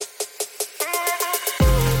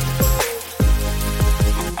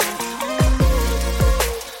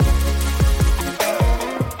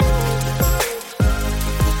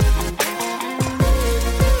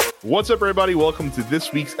What's up, everybody? Welcome to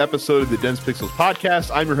this week's episode of the Dense Pixels podcast.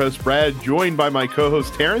 I'm your host, Brad, joined by my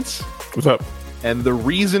co-host, Terrence. What's up? And the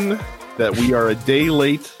reason that we are a day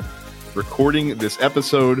late recording this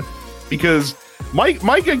episode, because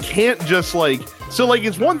Micah can't just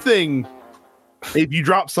it's one thing if you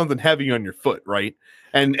drop something heavy on your foot, right?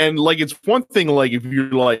 And it's one thing if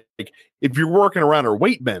you're working around a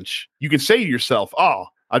weight bench, you can say to yourself, "Oh,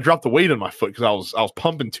 I dropped the weight on my foot because I was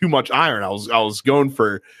pumping too much iron. I was going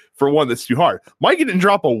for one that's too hard." Micah didn't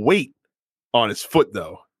drop a weight on his foot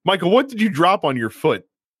though. Micah, what did you drop on your foot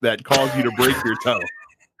that caused you to break your toe?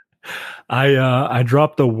 I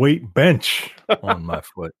dropped a weight bench on my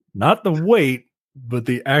foot. Not the weight, but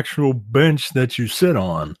the actual bench that you sit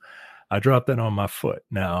on. I dropped that on my foot.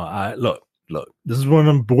 Now, look, this is one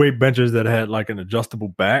of them weight benches that had like an adjustable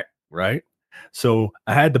back, right? So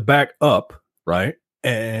I had the back up, right?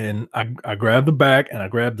 And I grabbed the back and I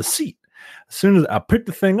grabbed the seat. As soon as I picked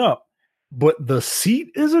the thing up, but the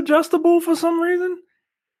seat is adjustable for some reason,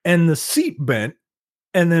 and the seat bent,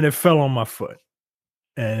 and then it fell on my foot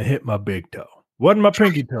and it hit my big toe. Wasn't my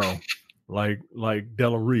pinky toe, like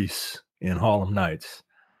Della Reese in Harlem Nights,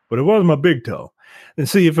 but it was my big toe. And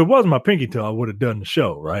see, if it was my pinky toe, I would have done the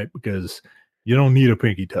show, right? Because you don't need a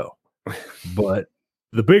pinky toe. But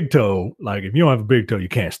the big toe, like if you don't have a big toe, you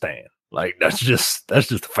can't stand. Like that's just a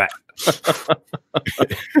fact.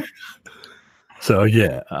 So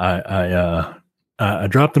yeah, I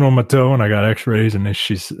dropped it on my toe and I got X-rays, and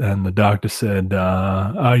then the doctor said,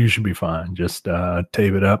 "Oh, you should be fine. Just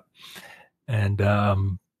tape it up." And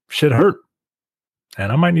shit hurt,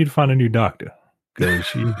 and I might need to find a new doctor because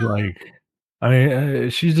she's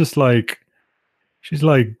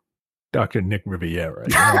like Dr. Nick Riviera.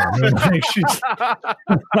 You know what I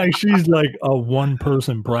mean? She's like a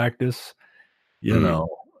one-person practice, you know,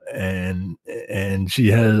 and she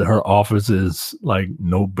has her office is like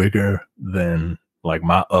no bigger than like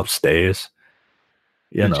my upstairs.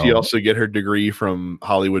 Did she also get her degree from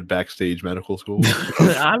Hollywood Backstage Medical School?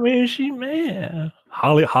 I mean,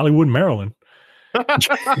 Hollywood, Maryland.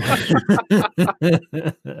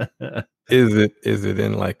 Is it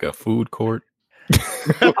in like a food court?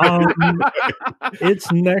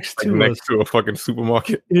 It's next to a fucking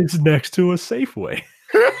supermarket. It's next to a Safeway.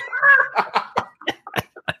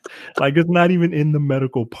 Like it's not even in the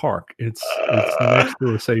medical park. It's next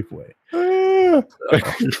to a Safeway.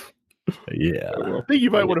 Yeah, I think you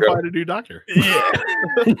might want to find a new doctor. Yeah,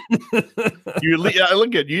 you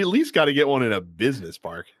at least got to get one in a business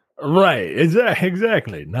park. Right,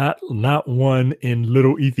 exactly. Not one in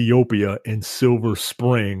Little Ethiopia in Silver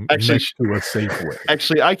Spring next to a Safeway.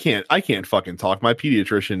 Actually, I can't fucking talk. My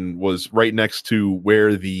pediatrician was right next to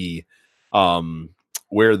where the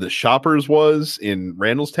Shoppers was in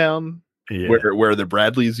Randallstown, where the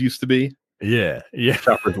Bradleys used to be. Yeah.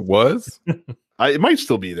 Shoppers was. It might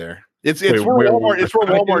still be there. It's where Walmart. It's where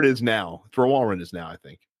Walmart is now. It's where Walmart is now, I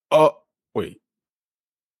think. Oh, wait.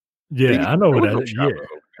 Yeah, I know what that is. Yeah.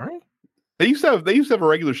 Right? They used to have a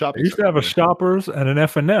regular shopping. They used to have a Shoppers and an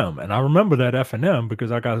F&M, and I remember that F&M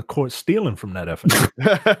because I got caught stealing from that F&M.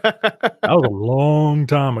 That was a long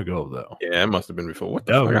time ago, though. Yeah, it must have been before. What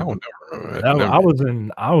the fuck? I don't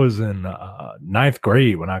remember. I was in ninth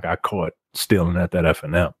grade when I got caught stealing at that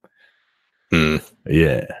F&M.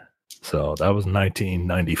 Yeah, so that was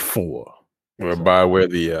 1994. By where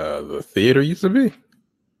the theater used to be.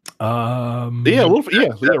 Right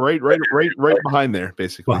behind there,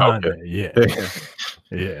 basically.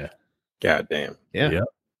 Yeah. God damn. Yeah.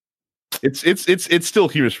 It's still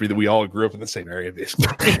humorous for me that we all grew up in the same area, basically.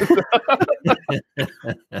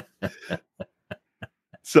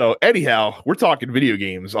 So anyhow, we're talking video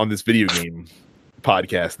games on this video game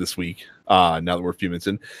podcast this week. Now that we're a few minutes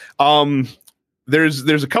in,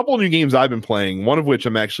 there's a couple of new games I've been playing. One of which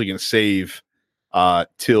I'm actually going to save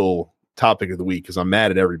till topic of the week because I'm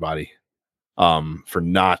mad at everybody for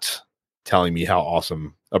not telling me how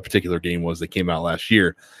awesome a particular game was that came out last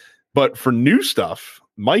year. But for new stuff,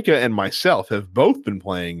 Micah and myself have both been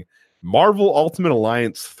playing Marvel Ultimate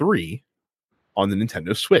Alliance 3 on the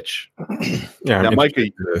Nintendo Switch. Yeah, now,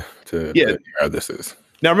 Micah, how this is.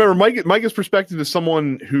 Now, remember, Micah's perspective is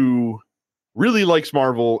someone who really likes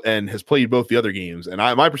Marvel and has played both the other games, and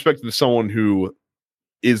my perspective is someone who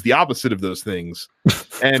is the opposite of those things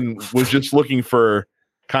and was just looking for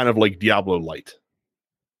kind of like Diablo Light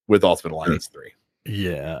with Ultimate Alliance 3.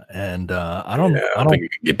 Yeah, and I don't think you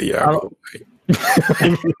can get Diablo.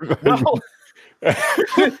 Well,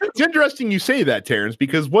 it's interesting you say that, Terrence,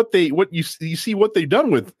 because what you see what they've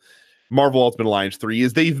done with Marvel Ultimate Alliance 3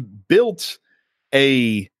 is they've built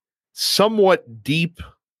a somewhat deep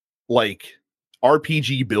like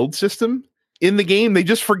RPG build system in the game. They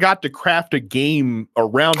just forgot to craft a game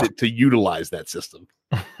around it to utilize that system.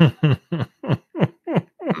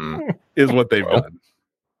 Is what they've done.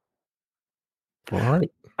 All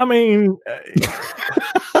right. I mean,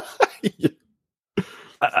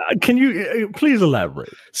 can you please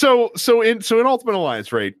elaborate? So in Ultimate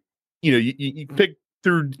Alliance, right? You know, you pick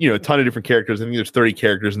through a ton of different characters. I think there's 30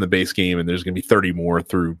 characters in the base game, and there's going to be 30 more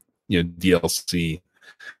through DLC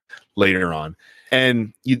later on.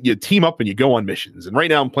 And you team up and you go on missions. And right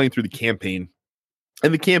now I'm playing through the campaign.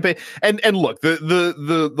 And look,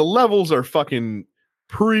 the levels are fucking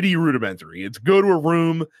pretty rudimentary. It's go to a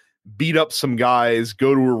room, beat up some guys,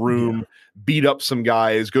 go to a room, beat up some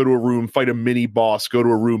guys, go to a room, fight a mini boss, go to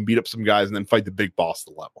a room, beat up some guys, and then fight the big boss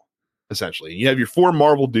of the level, essentially. You have your 4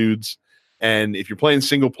 Marvel dudes, and if you're playing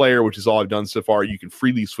single player, which is all I've done so far, you can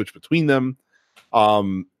freely switch between them.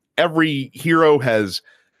 Every hero has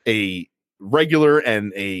a regular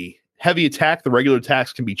and a heavy attack. The regular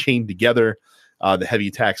attacks can be chained together. The heavy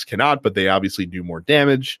attacks cannot, but they obviously do more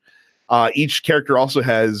damage. Each character also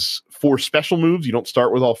has 4 special moves. You don't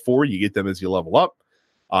start with all 4. You get them as you level up.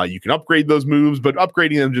 You can upgrade those moves, but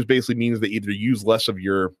upgrading them just basically means they either use less of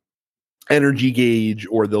your energy gauge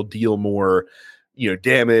or they'll deal more,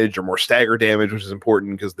 damage or more stagger damage, which is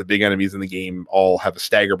important because the big enemies in the game all have a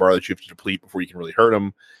stagger bar that you have to deplete before you can really hurt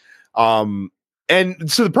them.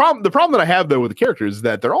 And so the problem that I have though with the characters is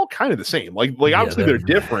that they're all kind of the same. Like obviously they're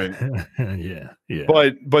different. yeah.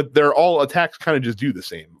 But they're all attacks kind of just do the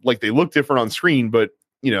same. Like they look different on screen, but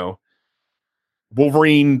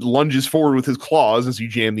Wolverine lunges forward with his claws as you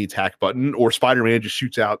jam the attack button, or Spider-Man just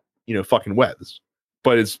shoots out, fucking webs.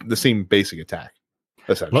 But it's the same basic attack,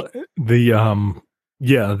 essentially. There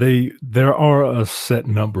are a set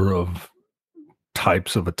number of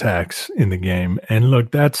types of attacks in the game, and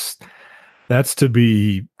look, that's to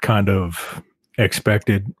be kind of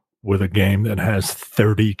expected with a game that has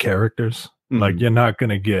 30 characters. Mm-hmm. Like you're not going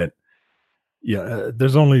to get,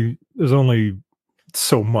 there's only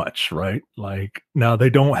so much, right? Like now they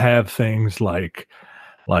don't have things like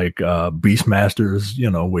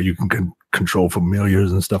Beastmasters, where you can control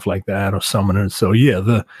familiars and stuff like that, or summoners. So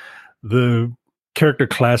the character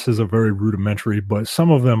classes are very rudimentary, but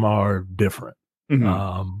some of them are different.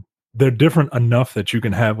 Mm-hmm. They're different enough that you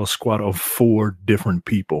can have a squad of 4 different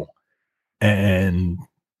people, and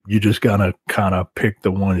you just gotta kind of pick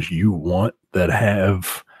the ones you want that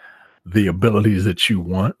have the abilities that you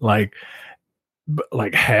want. Like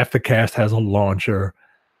half the cast has a launcher,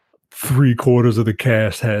 3/4 of the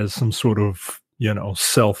cast has some sort of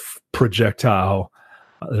self projectile.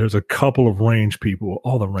 There's a couple of range people.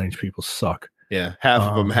 All the range people suck. Yeah, half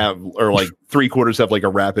of them have, or like 3/4 have like a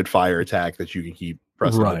rapid fire attack that you can keep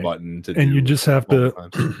pressing the button to. And you just have to,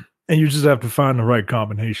 find the right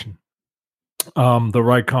combination. The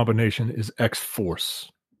right combination is X-Force.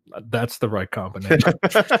 That's the right combination.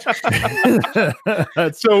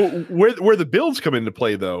 So where the builds come into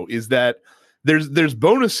play though is that there's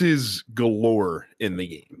bonuses galore in the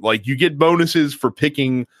game. Like you get bonuses for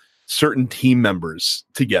picking certain team members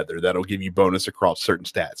together that'll give you bonus across certain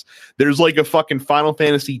stats. There's like a fucking Final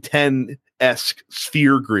Fantasy X-esque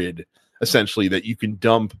sphere grid essentially that you can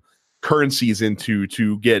dump currencies into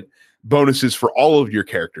to get bonuses for all of your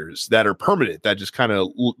characters that are permanent, that just kind of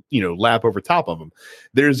lap over top of them.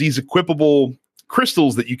 There's these equipable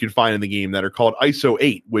crystals that you can find in the game that are called ISO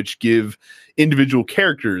 8, which give individual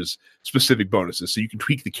characters specific bonuses. So you can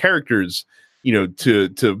tweak the characters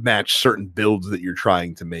to match certain builds that you're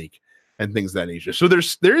trying to make and things of that nature. So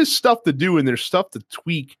there is stuff to do and there's stuff to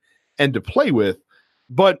tweak and to play with.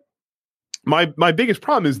 But my biggest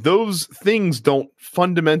problem is those things don't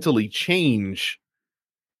fundamentally change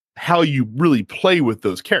how you really play with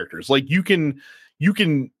those characters. Like you can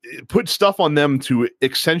put stuff on them to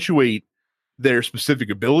accentuate their specific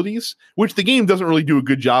abilities, which the game doesn't really do a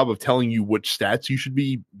good job of telling you which stats you should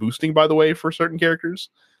be boosting, by the way, for certain characters.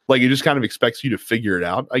 Like it just kind of expects you to figure it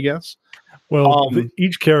out, I guess. Well,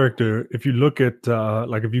 each character, if you look at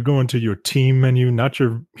if you go into your team menu, not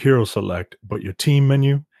your hero select, but your team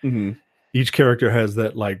menu, mm-hmm. Each character has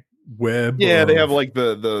that like web. Yeah, they have like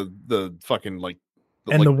the fucking like.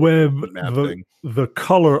 The web, the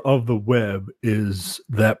color of the web is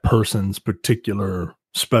that person's particular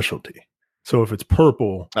specialty. So if it's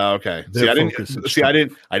purple, okay. I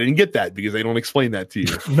didn't get that because they don't explain that to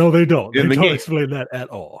you. No, they don't. They don't explain that at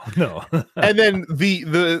all. No. And then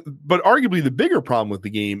but arguably the bigger problem with the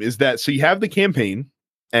game is that so you have the campaign,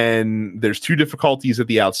 and there's 2 difficulties at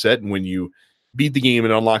the outset, and when you beat the game,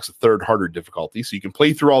 it unlocks a 3rd harder difficulty, so you can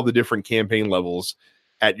play through all the different campaign levels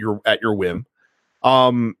at your whim.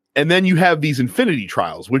 And then you have these Infinity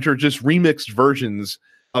Trials, which are just remixed versions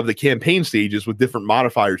of the campaign stages with different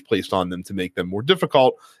modifiers placed on them to make them more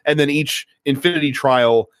difficult. And then each Infinity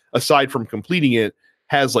Trial, aside from completing it,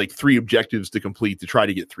 has like 3 objectives to complete to try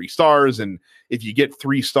to get 3 stars. And if you get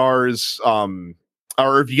 3 stars,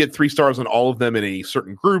 or if you get 3 stars on all of them in a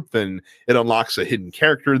certain group, then it unlocks a hidden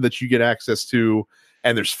character that you get access to.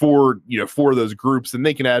 And there's 4 of those groups, and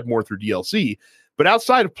they can add more through DLC. But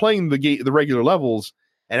outside of playing the regular levels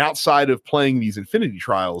and outside of playing these Infinity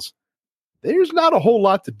Trials, there's not a whole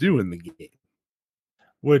lot to do in the game.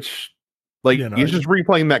 Which, like, you're just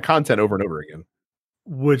replaying that content over and over again.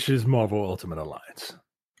 Which is Marvel Ultimate Alliance.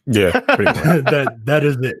 Yeah, pretty much. that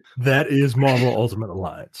is it. That is Marvel Ultimate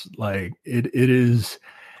Alliance. Like it is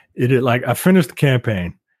like I finished the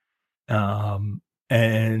campaign, and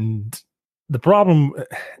the problem,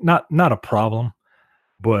 not a problem,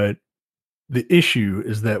 but the issue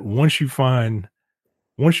is that once you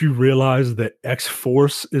realize that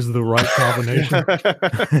X-Force is the right combination,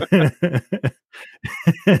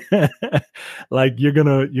 like you're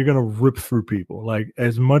gonna rip through people. Like,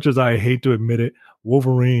 as much as I hate to admit it,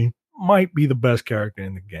 Wolverine might be the best character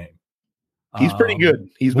in the game. He's pretty good.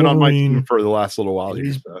 He's been on my team for the last little while.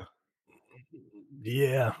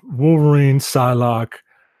 Yeah, Wolverine, Psylocke,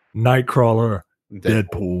 Nightcrawler,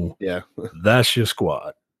 Deadpool. Yeah, that's your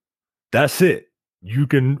squad. That's it. You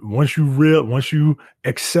can once you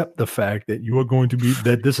accept the fact that you are going to be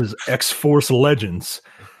that this is X-Force Legends,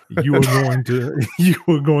 you are going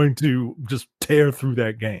to just tear through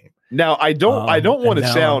that game. Now, I don't want to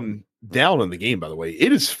sound down on the game, by the way.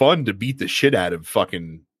 It is fun to beat the shit out of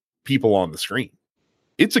fucking people on the screen.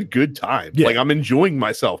 It's a good time. Yeah. Like, I'm enjoying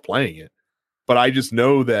myself playing it. But I just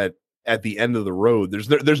know that at the end of the road,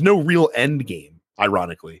 there's no real end game,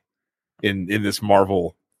 ironically, in this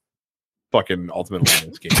Marvel fucking Ultimate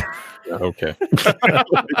Alliance game. Okay.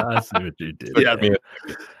 I see what you did. Yeah.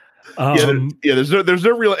 There's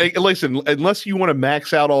no real, listen, unless you want to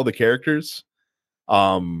max out all the characters.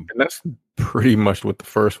 And that's pretty much what the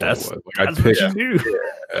first one was. Like, I picked,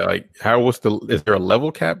 like, is there a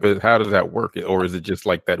level cap? How does that work? Or is it just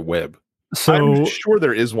like that web? So I'm sure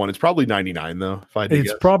there is one. It's probably 99 though.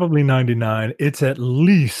 It's probably 99. It's at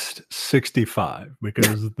least 65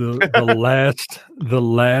 because the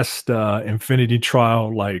last Infinity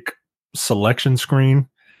Trial like selection screen,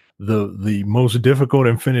 the most difficult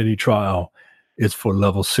Infinity Trial is for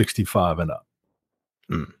level 65 and up.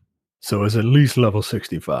 So it's at least level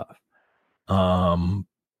 65.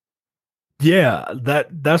 Yeah,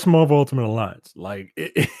 that's Marvel Ultimate Alliance. Like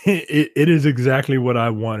it is exactly what I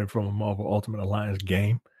wanted from a Marvel Ultimate Alliance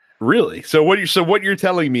game. Really? So what you're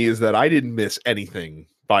telling me is that I didn't miss anything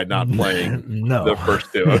by not playing the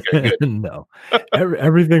first 2. Okay, good. No.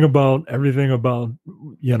 everything about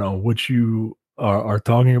what you are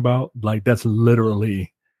talking about, like that's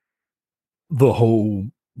literally the whole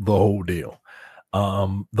deal.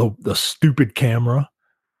 The stupid camera,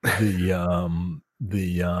 it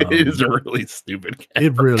is a really stupid camera.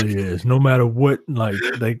 It really is. No matter what, like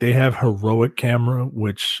they have heroic camera,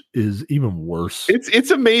 which is even worse.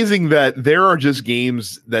 It's amazing that there are just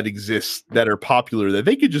games that exist that are popular that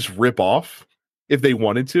they could just rip off if they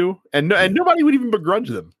wanted to, and nobody would even begrudge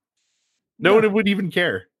them. No one would even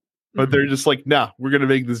care. But they're just like, nah, we're gonna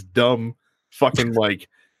make this dumb fucking like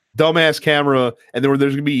dumbass camera, and then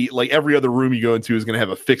there's gonna be like every other room you go into is gonna have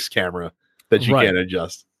a fixed camera that you can't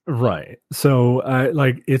adjust. Right. So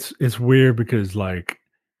it's weird because like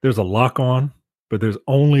there's a lock on, but there's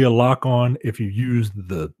only a lock on if you use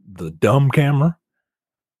the dumb camera.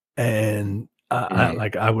 And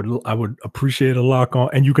I would appreciate a lock on,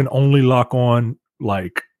 and you can only lock on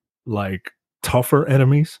like tougher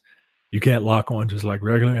enemies. You can't lock on just like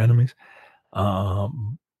regular enemies.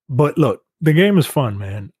 But look, the game is fun,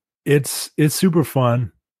 man. It's super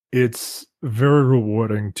fun. It's very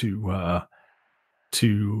rewarding to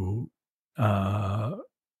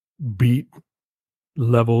beat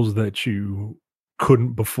levels that you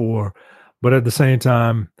couldn't before, but at the same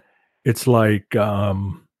time, it's like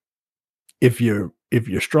if you're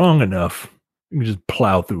strong enough, you can just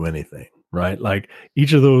plow through anything, right? Like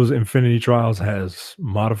each of those Infinity Trials has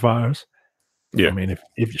modifiers. Yeah, I mean,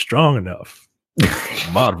 if you're strong enough,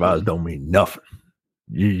 modifiers don't mean nothing.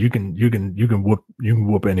 You can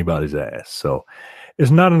whoop anybody's ass. So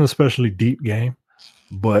it's not an especially deep game,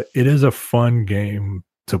 but it is a fun game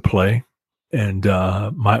to play, and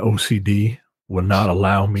my OCD will not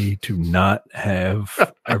allow me to not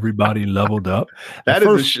have everybody leveled up. That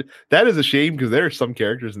is a shame because there are some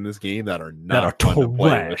characters in this game that are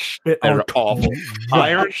trash. They're awful.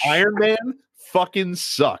 Iron Man fucking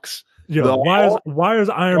sucks. Yo, why is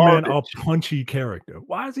Iron Man a punchy character?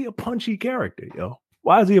 Why is he a punchy character, yo?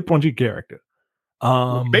 Why is he a punchy character?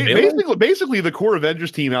 Basically, the core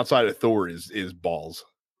Avengers team outside of Thor is balls.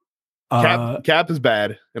 Cap is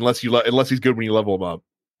bad unless he's good when you level him up.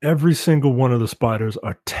 Every single one of the spiders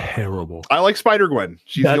are terrible. I like Spider-Gwen.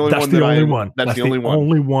 She's the only one. That's the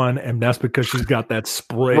only one, and that's because she's got that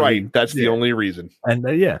spray. Right, that's the only reason. And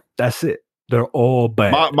that's it. They're all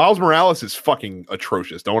bad. Miles Morales is fucking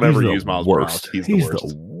atrocious. Don't ever use Miles Morales. He's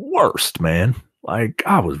the worst, man. Like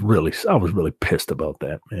I was really pissed about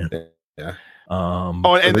that, man. Yeah.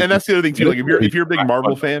 And that's the other thing too. Like if you're a big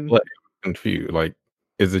Marvel fan, confused. Like,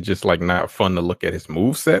 is it just like not fun to look at his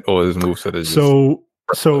moveset, or his moveset is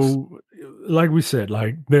so like we said,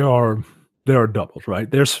 like there are doubles,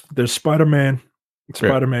 right? There's Spider-Man.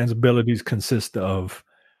 Spider-Man's abilities consist of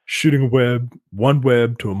shooting one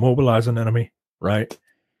web to immobilize an enemy, right?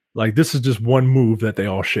 Like this is just one move that they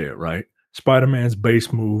all share, right? Spider-Man's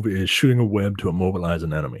base move is shooting a web to immobilize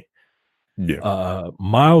an enemy. Yeah.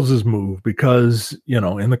 Miles's move, because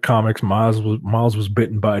in the comics, Miles was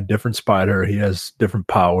bitten by a different spider. He has different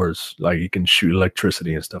powers, like he can shoot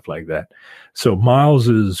electricity and stuff like that. So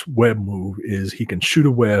Miles's web move is he can shoot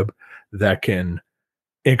a web that can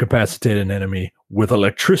incapacitate an enemy with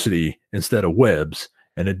electricity instead of webs,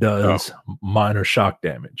 and it does minor shock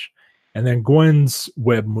damage. And then Gwen's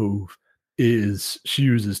web move is she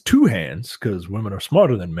uses two hands, because women are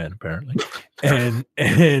smarter than men apparently, and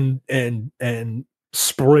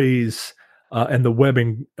sprays and the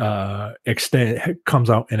webbing comes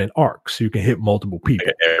out in an arc, so you can hit multiple people.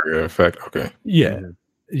 Area effect. Okay. Yeah.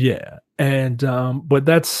 And but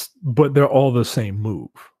they're all the same move,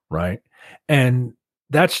 right? And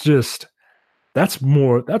that's one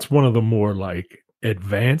of the more like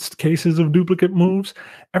advanced cases of duplicate moves.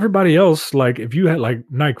 Everybody else, like if you had like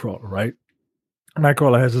Nightcrawler, right?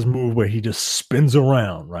 Nightcrawler has this move where he just spins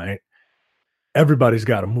around, right? Everybody's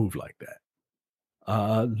got a move like that.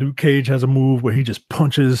 Luke Cage has a move where he just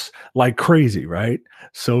punches like crazy, right?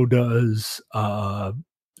 So does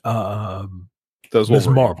Ms.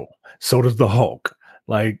 Marvel. So does the Hulk.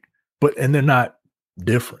 Like, and they're not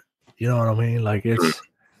different. You know what I mean? Like it's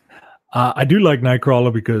I do like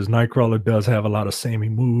Nightcrawler because Nightcrawler does have a lot of samey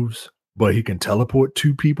moves, but he can teleport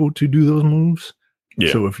two people to do those moves.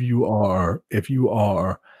 Yeah. So if you are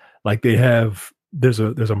like there's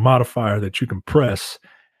a modifier that you can press,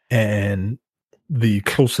 and the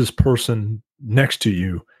closest person next to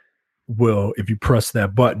you will, if you press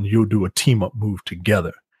that button, you'll do a team up move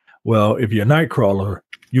together. Well, if you're a Nightcrawler,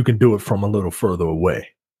 you can do it from a little further away,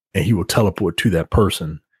 and he will teleport to that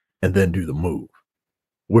person and then do the move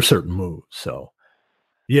with certain moves. So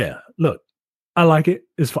yeah, look, I like it.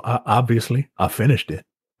 It's obviously I finished it.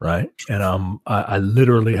 Right. And I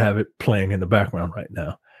literally have it playing in the background right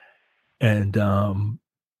now. And I'm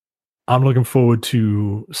looking forward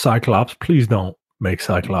to Cyclops. Please don't make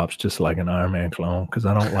Cyclops just like an Iron Man clone, because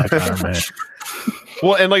I don't like Iron Man.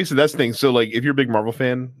 Well, and like I said, that's the thing. So like if you're a big Marvel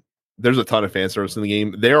fan, there's a ton of fan service in the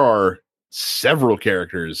game. There are several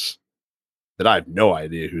characters that I have no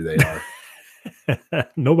idea who they are.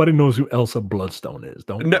 Nobody knows who Elsa Bloodstone is.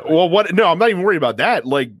 I'm not even worried about that.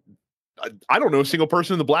 Like, I don't know a single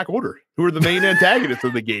person in the Black Order who are the main antagonists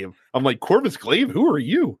of the game. I'm like, Corvus Glaive, who are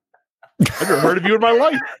you? I've never heard of you in my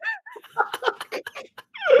life.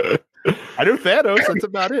 I know Thanos. That's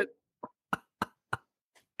about it.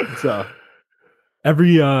 So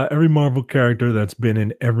every Marvel character that's been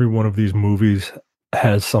in every one of these movies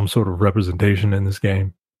has some sort of representation in this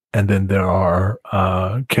game. And then there are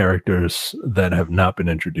characters that have not been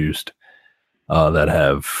introduced that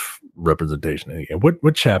have representation in the game.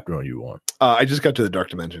 What chapter are you on? I just got to the Dark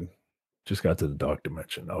Dimension. Just got to the Dark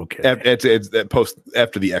Dimension. Okay. It's post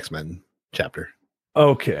after the X-Men chapter.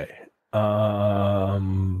 Okay.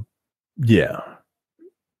 Yeah.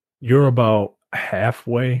 You're about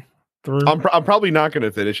halfway through. I'm probably not going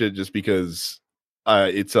to finish it just because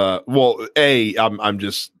it's I'm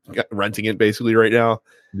just renting it basically right now.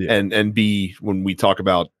 Yeah. And B, when we talk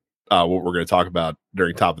about what we're going to talk about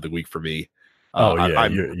during Top of the Week for me,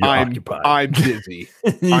 you're occupied. I'm busy.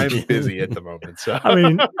 I'm busy at the moment. So I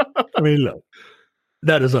mean, look,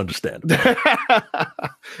 that is understandable.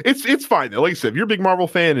 It's fine though. Like I said, if you're a big Marvel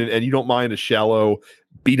fan and you don't mind a shallow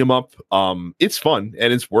beat 'em up, it's fun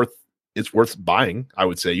and it's worth buying. I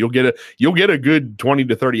would say you'll get a good 20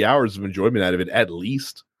 to 30 hours of enjoyment out of it at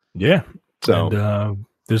least. Yeah. So and,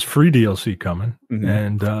 there's free DLC coming,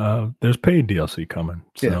 and there's paid DLC coming.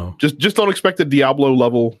 So just don't expect a Diablo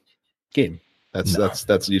level game.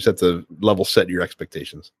 That's you set the level, set your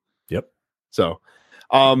expectations. Yep. So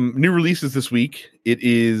new releases this week. It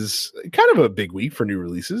is kind of a big week for new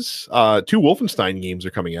releases. 2 Wolfenstein games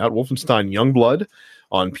are coming out. Wolfenstein Youngblood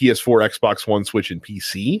on PS4, Xbox One, Switch, and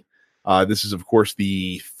PC. This is, of course,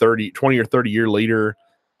 the 20 or 30 year later,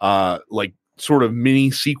 like sort of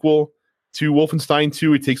mini sequel to Wolfenstein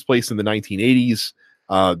 2. It takes place in the 1980s.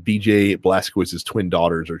 BJ Blazkowicz's twin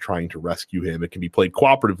daughters are trying to rescue him. It can be played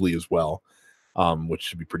cooperatively as well, which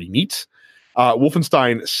should be pretty neat.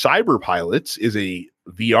 Wolfenstein Cyber Pilots is a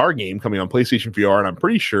VR game coming on PlayStation VR, and I'm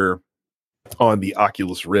pretty sure on the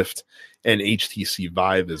Oculus Rift and HTC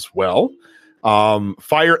Vive as well.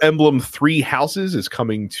 Fire Emblem Three Houses is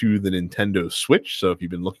coming to the Nintendo Switch. So if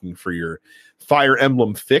you've been looking for your Fire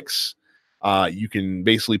Emblem fix, you can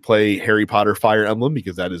basically play Harry Potter Fire Emblem,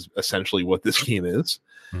 because that is essentially what this game is.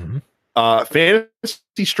 Mm-hmm.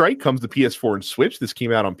 Fantasy Strike comes to PS4 and Switch. This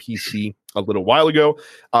came out on PC a little while ago.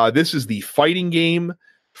 This is the fighting game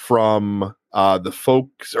from the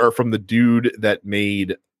folks, or from the dude that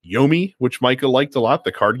made Yomi, which Micah liked a lot,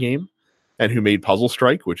 the card game, and who made Puzzle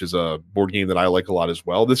Strike, which is a board game that I like a lot as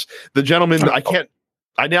well. The gentleman,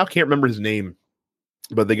 I now can't remember his name,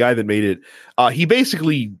 but the guy that made it, he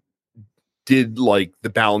basically did like the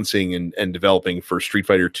balancing and developing for Street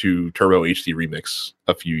Fighter 2 Turbo HD Remix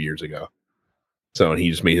a few years ago. So, and he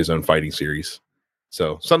just made his own fighting series.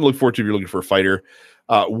 So something to look forward to if you're looking for a fighter.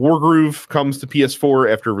 Wargroove comes to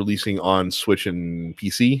PS4 after releasing on Switch and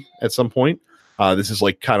PC at some point. This is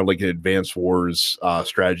like kind of like an Advanced Wars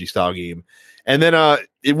strategy style game. And then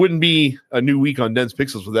it wouldn't be a new week on Dense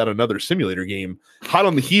Pixels without another simulator game. Hot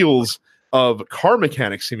on the heels of Car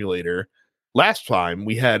Mechanic Simulator. Last time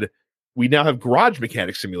we now have Garage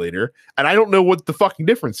Mechanic Simulator, and I don't know what the fucking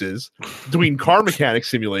difference is between Car Mechanic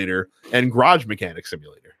Simulator and Garage Mechanic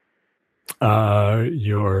Simulator.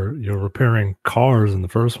 You're repairing cars in the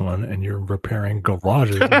first one, and you're repairing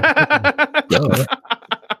garages.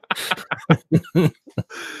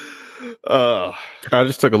 I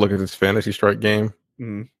just took a look at this Fantasy Strike game.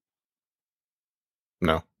 Mm-hmm.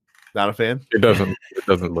 No, not a fan. It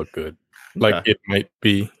doesn't look good. Like it might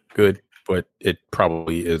be good, but it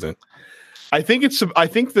probably isn't. I think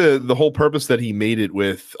the whole purpose that he made it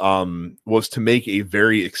with was to make a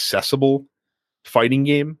very accessible fighting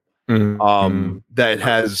game that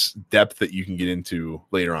has depth that you can get into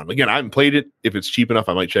later on. Again, I haven't played it. If it's cheap enough,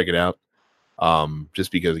 I might check it out.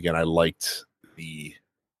 Just because, again, I liked the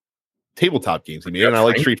tabletop games he made, and I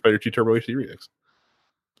like Street Fighter 2 Turbo HD Remix.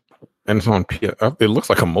 And it's on it looks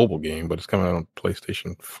like a mobile game, but it's coming out on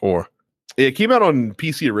PlayStation 4. It came out on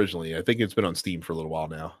PC originally. I think it's been on Steam for a little while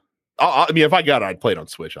now. I mean, if I got it, I'd play it on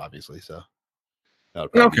Switch, obviously. So that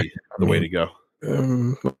would probably be the way to go.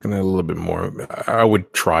 Looking at a little bit more, I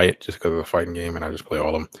would try it just because of the fighting game, and I just play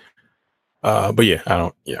all of them. But yeah, I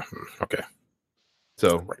don't. Yeah, okay.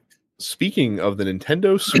 So, speaking of the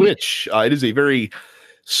Nintendo Switch, it is a very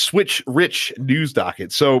Switch-rich news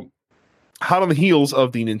docket. So, hot on the heels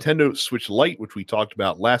of the Nintendo Switch Lite, which we talked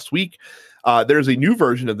about last week, there's a new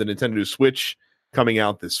version of the Nintendo Switch coming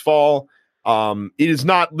out this fall.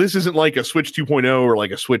 This isn't like a Switch 2.0 or like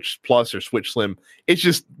a Switch Plus or Switch Slim. It's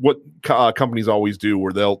just what companies always do,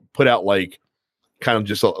 where they'll put out like kind of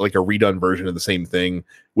just like a redone version of the same thing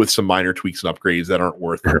with some minor tweaks and upgrades that aren't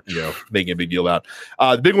worth making a big deal about.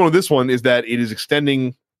 The big one with this one is that it is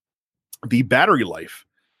extending the battery life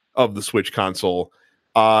of the Switch console.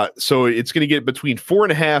 So it's going to get between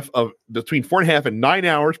 4.5 and 9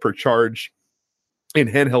 hours per charge in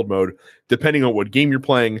handheld mode, depending on what game you're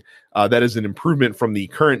playing. That is an improvement from the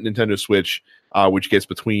current Nintendo Switch, which gets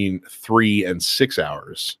between 3 and 6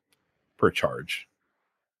 hours per charge.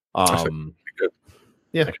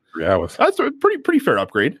 Yeah, 3 hours. That's a pretty fair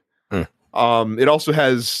upgrade. It also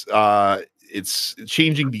has it's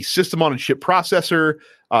changing the system on a chip processor,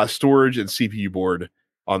 storage, and CPU board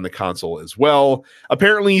on the console as well.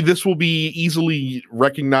 Apparently, this will be easily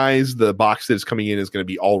recognized. The box that is coming in is going to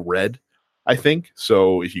be all red, I think.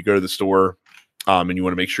 So if you go to the store and you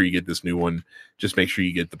want to make sure you get this new one, just make sure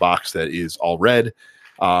you get the box that is all red.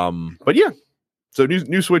 But yeah, so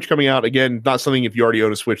new Switch coming out. Again, not something if you already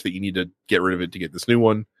own a Switch that you need to get rid of it to get this new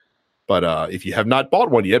one. But if you have not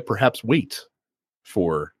bought one yet, perhaps wait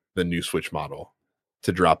for the new Switch model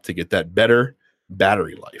to drop to get that better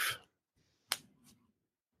battery life.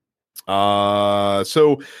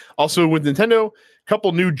 So also with Nintendo, a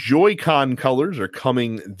couple new Joy-Con colors are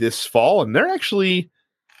coming this fall, and they're actually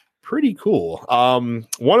pretty cool.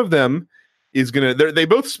 One of them is they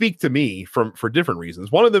both speak to me for different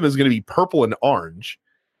reasons. One of them is going to be purple and orange,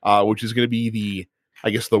 which is going to be the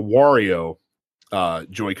Wario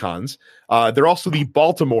Joy-Cons. They're also the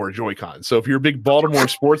Baltimore Joy-Cons. So if you're a big Baltimore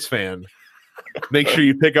sports fan, make sure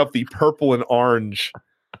you pick up the purple and orange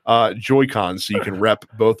Joy-Cons so you can rep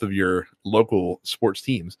both of your local sports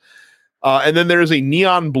teams. And then there's a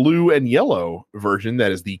neon blue and yellow version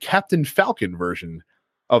that is the Captain Falcon version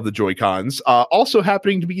of the Joy-Cons, also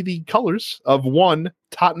happening to be the colors of one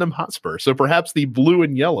Tottenham Hotspur. So perhaps the blue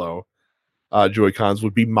and yellow Joy-Cons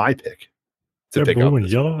would be my pick. They're blue and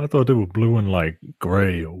yellow? I thought they were blue and like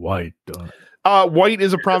gray or white. White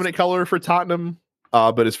is a prominent color for Tottenham,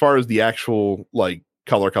 but as far as the actual like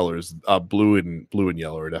colors, blue and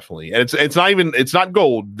yellow are definitely, and it's not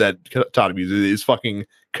gold that Tottenham uses. It is fucking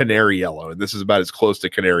canary yellow, and this is about as close to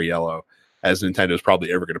canary yellow as Nintendo is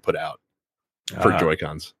probably ever going to put out for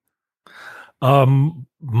Joy-Cons.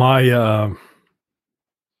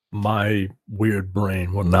 My weird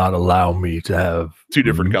brain will not allow me to have two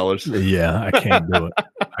different colors. Yeah, I can't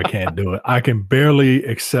do it. I can barely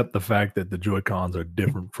accept the fact that the Joy-Cons are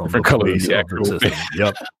different from the base of the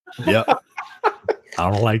system. Yep. I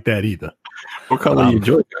don't like that either. What color are you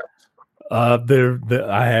Joy-Cons?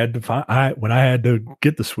 I had to find. When I had to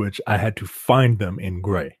get the Switch, I had to find them in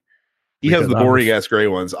gray. He has the boring ass gray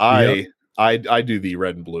ones. I do the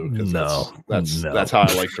red and blue because that's how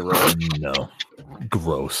I like to roll. No,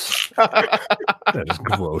 gross. That is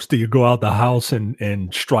gross. Do you go out the house in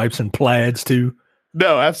stripes and plaids too?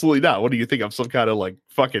 No, absolutely not. What do you think? I'm some kind of like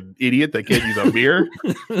fucking idiot that can't use a mirror?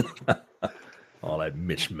 All that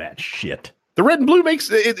mismatched shit. The red and blue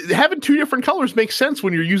having two different colors makes sense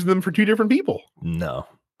when you're using them for two different people. No,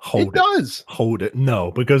 it does. Hold it.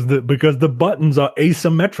 No, because the buttons are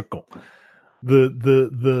asymmetrical.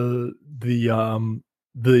 The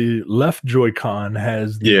left Joy-Con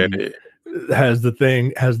has the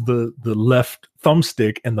left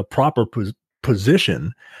thumbstick in the proper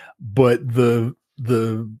position, but the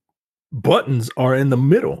buttons are in the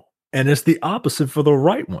middle, and it's the opposite for the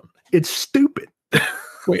right one. It's stupid.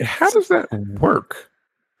 Wait, how does that work?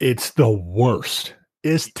 It's the worst.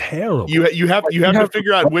 It's terrible. You have to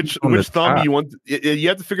figure out which thumb you want. You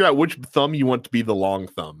have to figure out which thumb you want to be the long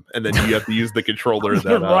thumb, and then you have to use the controller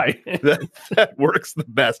that works the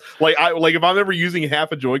best. Like if I'm ever using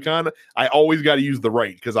half a Joy-Con, I always got to use the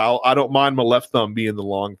right because I don't mind my left thumb being the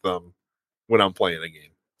long thumb when I'm playing a game.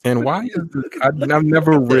 And why is I've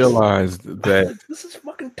never realized that this is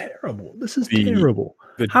fucking terrible. This is terrible.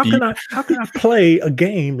 How can I play a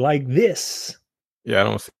game like this? Yeah, I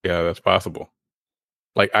don't see how that's possible.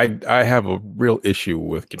 Like I have a real issue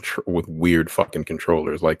with weird fucking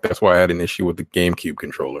controllers. Like that's why I had an issue with the GameCube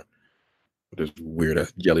controller. There's weird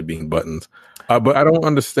ass jelly bean buttons. But I don't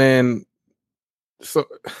understand.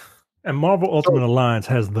 And Marvel Ultimate Alliance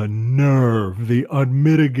has the nerve, the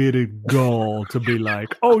unmitigated gall to be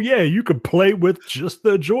like, oh yeah, you can play with just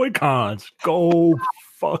the Joy-Cons. Go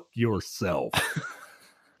fuck yourself.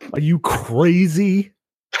 Are you crazy?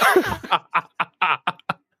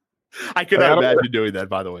 I could not imagine doing that,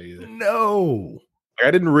 by the way, either. No. I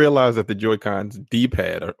didn't realize that the Joy-Cons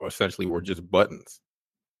D-pad essentially were just buttons.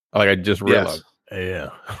 Like I just realized. Yes. Yeah.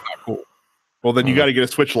 Cool. Well, then you got to get a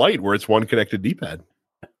Switch Lite where it's one connected D-pad.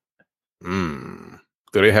 Do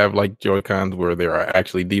they have like Joy-Cons where there are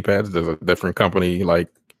actually D-pads? There's a different company like.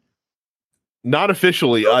 Not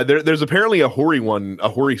officially. There's apparently a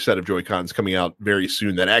Hori set of Joy-Cons coming out very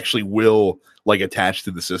soon that actually will like attach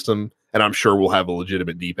to the system, and I'm sure we'll have a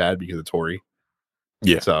legitimate D-pad because it's Hori.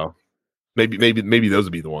 Yeah. So maybe those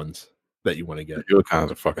would be the ones that you want to get.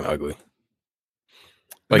 Joy-Cons are fucking ugly.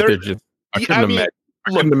 Like they're just. I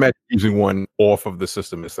couldn't imagine using one off of the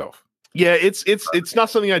system itself. Yeah, it's not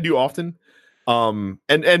something I do often.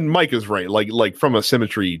 And Mike is right. Like from a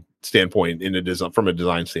symmetry standpoint, from a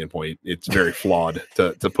design standpoint, it's very flawed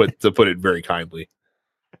to put it very kindly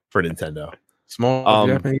for Nintendo. Small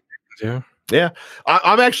Japanese, yeah. Yeah,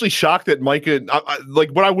 I'm actually shocked that Micah. Like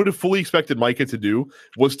what I would have fully expected Micah to do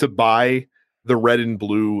was to buy the red and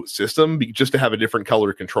blue system just to have a different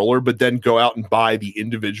color controller, but then go out and buy the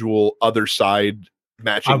individual other side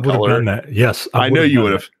matching color. Done that. Yes, I know you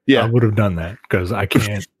would have. Yeah, I would have done that because I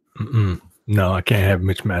can't. No, I can't have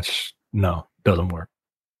mismatch. No, doesn't work.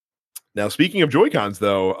 Now, speaking of Joy-Cons,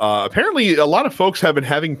 though, apparently a lot of folks have been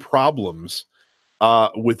having problems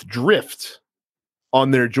with drift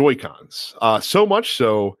on their Joy-Cons. So much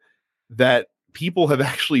so that people have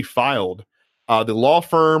actually filed. The law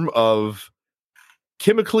firm of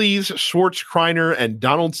Chemicles, Schwartz, Kreiner, and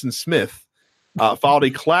Donaldson Smith filed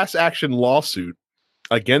a class action lawsuit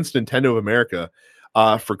against Nintendo of America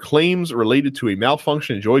for claims related to a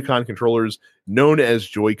malfunction in Joy-Con controllers known as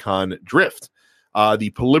Joy-Con drift. The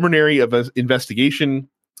preliminary investigation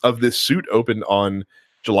of this suit opened on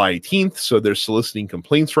July 18th, so they're soliciting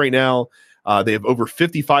complaints right now. They have over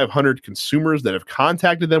 5,500 consumers that have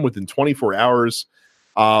contacted them within 24 hours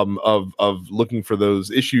of looking for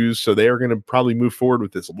those issues, so they are going to probably move forward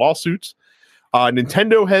with this lawsuit.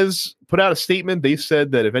 Nintendo has put out a statement. They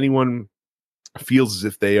said that if anyone feels as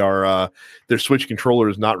if they are their Switch controller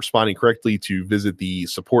is not responding correctly, to visit the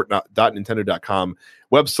support.nintendo.com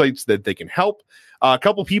websites that they can help. A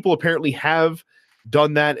couple people apparently have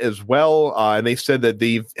done that as well, and they said that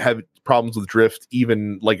they've had problems with drift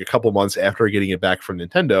even like a couple months after getting it back from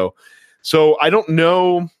Nintendo. So I don't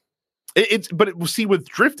know. See, with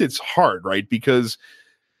drift, it's hard, right? Because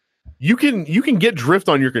you can get drift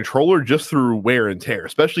on your controller just through wear and tear,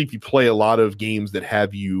 especially if you play a lot of games that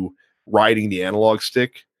have you riding the analog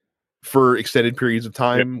stick for extended periods of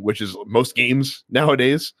time, which is most games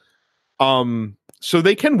nowadays. So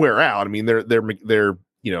they can wear out. I mean, they're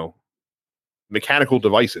mechanical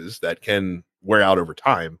devices that can wear out over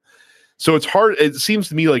time. So it's hard. It seems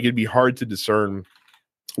to me like it'd be hard to discern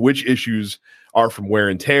which issues are from wear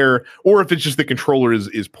and tear, or if it's just the controller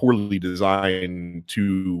is poorly designed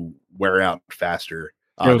to wear out faster.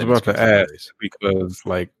 I was about to ask, because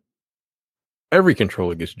like every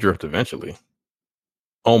controller gets drift eventually,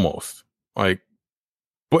 almost. Like,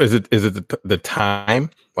 what is it? Is it the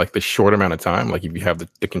time, like the short amount of time? Like if you have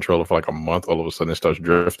the controller for like a month, all of a sudden it starts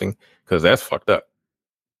drifting, because that's fucked up.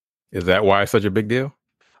 Is that why it's such a big deal?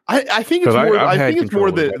 I think it's more. I think it's more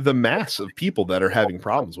the mass of people that are having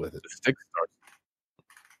problems with it.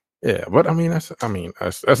 Yeah, but I mean that's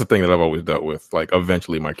the thing that I've always dealt with. Like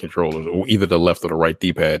eventually, my controllers, or either the left or the right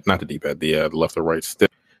D-pad, not the D-pad, the left or right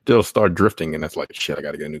stick, they'll start drifting, and that's like shit. I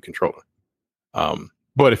got to get a new controller.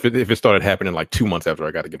 But if it started happening like 2 months after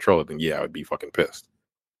I got a controller, then yeah, I would be fucking pissed.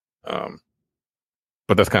 But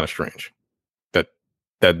that's kind of strange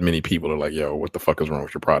that many people are like, yo, what the fuck is wrong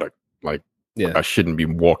with your product? Like, yeah, I shouldn't be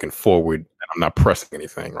walking forward and I'm not pressing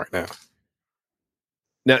anything right now.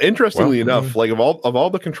 Now, interestingly enough, like of all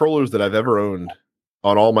the controllers that I've ever owned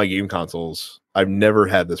on all my game consoles, I've never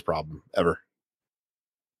had this problem ever.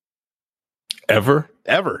 Ever?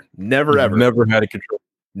 Never had a controller.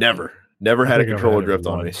 Never had a controller drift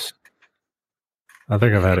on me. I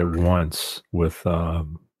think I've had it once with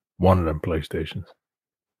one of them PlayStations.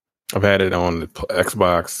 I've had it on the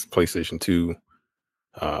Xbox, PlayStation 2.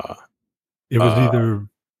 It was either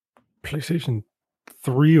PlayStation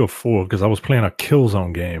 3 or 4, because I was playing a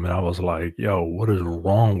Killzone game and I was like, yo, what is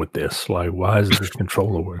wrong with this? Like, why is this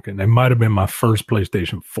controller working? It might have been my first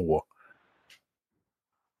PlayStation 4.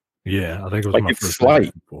 Yeah, I think it was like my it's first slight,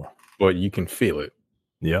 PlayStation 4. But you can feel it.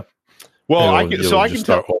 Yep. Well, I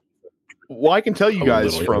can tell you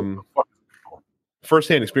guys from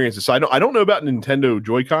firsthand experiences. So I don't know about Nintendo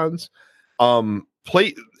Joy-Cons.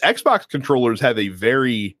 Xbox controllers have a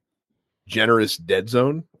very generous dead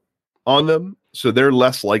zone on them, so they're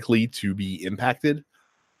less likely to be impacted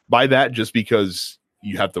by that, just because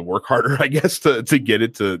you have to work harder, I guess, to get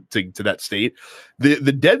it to that state.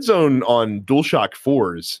 The dead zone on DualShock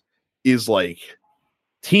 4s is like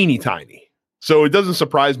teeny tiny. So it doesn't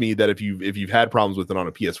surprise me that if you've had problems with it on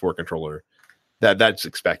a PS4 controller, that's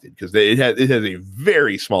expected, because it has a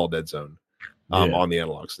very small dead zone on the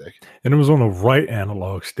analog stick. And it was on the right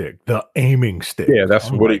analog stick, the aiming stick. Yeah, that's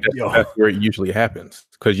where it usually happens,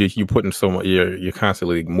 because you putting so much, you're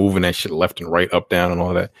constantly moving that shit left and right, up, down, and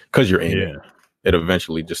all that, because you're aiming. Yeah. It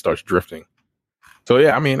eventually just starts drifting. So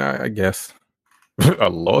yeah, I mean, I guess a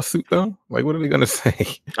lawsuit though. Like, what are they gonna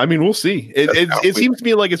say? I mean, we'll see. It seems to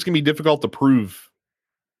me like it's gonna be difficult to prove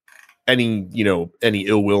any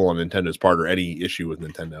ill will on Nintendo's part, or any issue with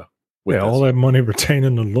Nintendo. Yeah, all that money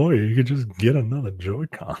retaining the lawyer, you could just get another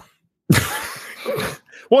Joy-Con.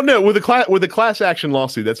 Well, no, with a class action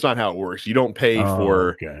lawsuit, that's not how it works. You don't pay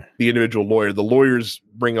for the individual lawyer. The lawyers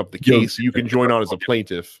bring up the case, so you can join on as a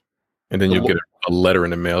plaintiff, and then you get a letter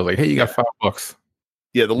in the mail like, "Hey, you got $5."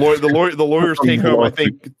 Yeah, the lawyers take home, I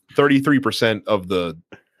think, 33% of the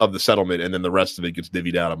settlement, and then the rest of it gets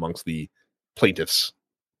divvied out amongst the plaintiffs.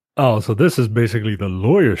 Oh, so this is basically the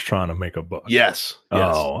lawyers trying to make a buck. Yes. Oh,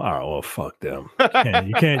 all right. Well, fuck them.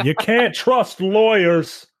 You can't trust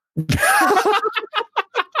lawyers.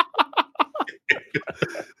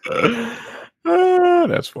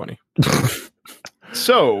 That's funny.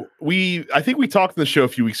 So I think we talked in the show a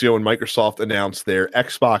few weeks ago when Microsoft announced their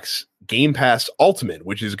Xbox Game Pass Ultimate,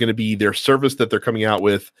 which is going to be their service that they're coming out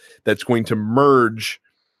with, that's going to merge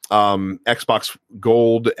Xbox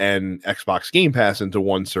Gold and Xbox Game Pass into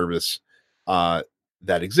one service that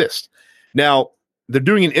exists. Now, they're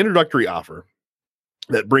doing an introductory offer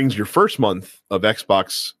that brings your first month of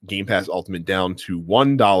Xbox Game Pass Ultimate down to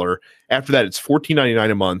 $1. After that, it's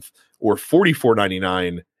 $14.99 a month, or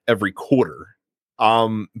 $44.99 every quarter.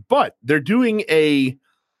 But they're doing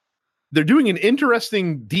an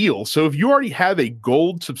interesting deal. So if you already have a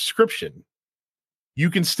gold subscription, you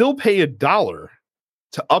can still pay $1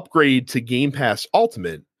 to upgrade to Game Pass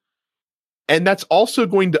Ultimate, And that's also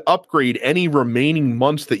going to upgrade any remaining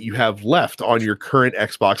months that you have left on your current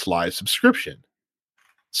Xbox Live subscription.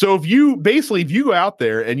 So if you go out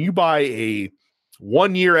there and you buy a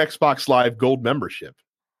 1-year Xbox Live Gold membership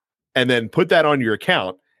and then put that on your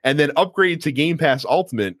account and then upgrade to Game Pass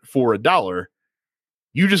Ultimate for $1,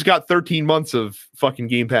 you just got 13 months of fucking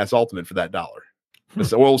Game Pass Ultimate for that $1.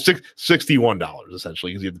 Well, $61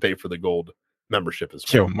 essentially, because you have to pay for the gold membership as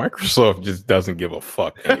well. Yo, Microsoft just doesn't give a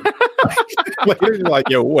fuck. Like, they're just like,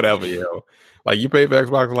 yo, whatever, yo. Like, you pay for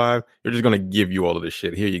Xbox Live, they're just gonna give you all of this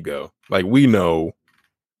shit. Here you go. Like, we know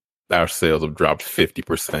our sales have dropped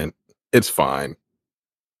 50%. It's fine.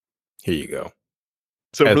 Here you go.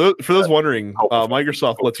 So for those wondering,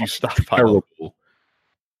 Microsoft lets you stockpile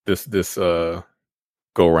this go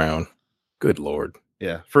round. Good Lord.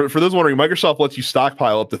 Yeah. For those wondering, Microsoft lets you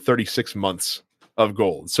stockpile up to 36 months of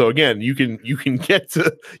gold. So again, you can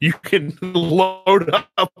load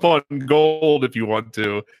up on gold if you want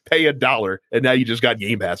to, pay $1, and now you just got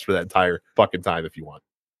Game Pass for that entire fucking time if you want.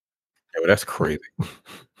 Yeah, well, that's crazy.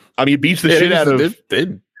 I mean, it beats the shit out of yeah.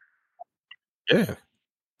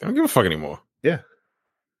 They don't give a fuck anymore. Yeah.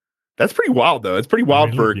 That's pretty wild though. It's pretty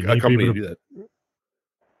wild for a company to do that.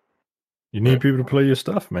 You need people to play your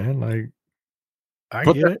stuff, man. Like, I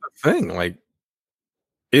get it. The thing, like,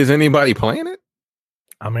 is anybody playing it?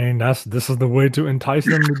 I mean, this is the way to entice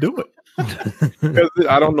them to do it.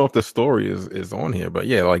 I don't know if the story is on here, but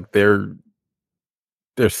yeah, like their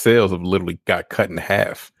sales have literally got cut in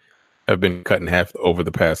half. Have been cut in half over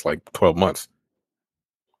the past like 12 months.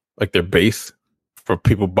 Like their base for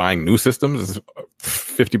people buying new systems is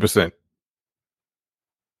 50%.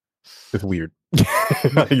 It's weird.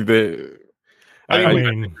 Like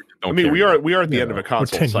I mean, we are at the end of a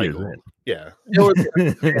console cycle. Yeah. Still,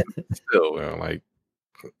 you know, like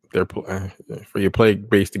they're for your play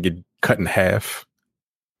base to get cut in half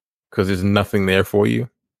because there's nothing there for you.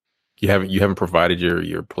 You haven't provided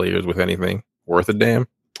your players with anything worth a damn.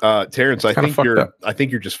 Terrence, I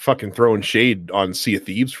think you're just fucking throwing shade on Sea of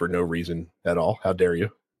Thieves for no reason at all. How dare you?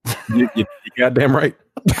 You goddamn right.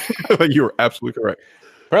 You were absolutely correct.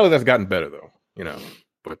 Apparently that's gotten better though, you know,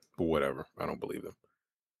 but whatever. I don't believe them.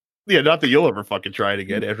 Yeah, not that you'll ever fucking try it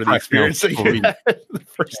again after the experience that you had the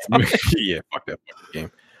first time. Yeah, fuck that fucking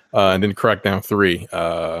game. And then Crackdown 3.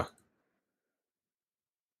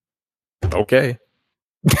 Okay.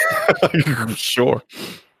 Sure.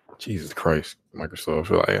 Jesus Christ,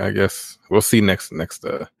 Microsoft. I guess we'll see next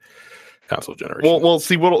console generation. Well,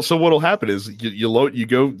 see what'll happen is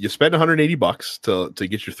you spend $180 to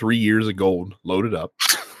get your 3 years of gold loaded up.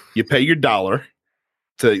 You pay your $1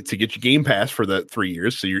 to get your Game Pass for that 3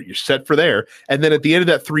 years, so you're set for there. And then at the end of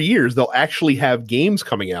that 3 years, they'll actually have games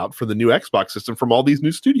coming out for the new Xbox system from all these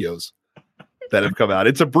new studios that have come out.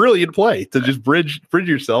 It's a brilliant play to just bridge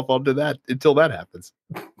yourself onto that until that happens.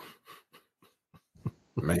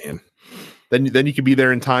 Man, then you can be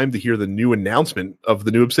there in time to hear the new announcement of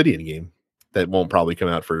the new Obsidian game that won't probably come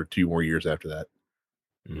out for 2 more years after that.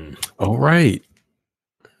 Oh, right.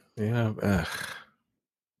 Yeah.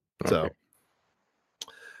 So,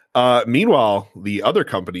 meanwhile, the other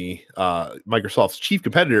company, Microsoft's chief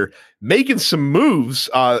competitor, making some moves.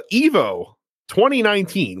 Evo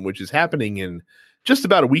 2019, which is happening in just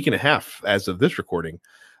about a week and a half as of this recording,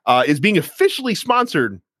 is being officially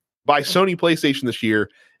sponsored by Sony PlayStation this year,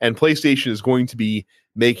 and PlayStation is going to be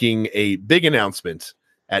making a big announcement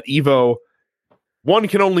at Evo. One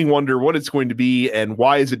can only wonder what it's going to be, and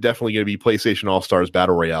why is it definitely going to be PlayStation All-Stars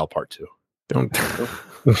Battle Royale Part 2. Don't.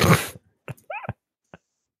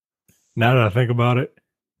 Now that I think about it,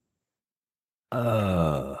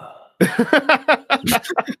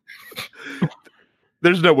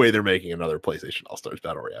 there's no way they're making another PlayStation All-Stars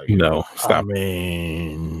Battle Royale game. No, stop. I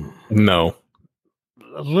mean, no.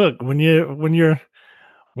 Look, when you're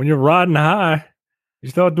riding high, you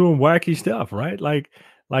start doing wacky stuff, right? Like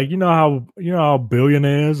you know how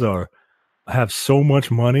billionaires have so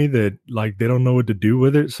much money that like they don't know what to do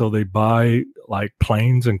with it, so they buy like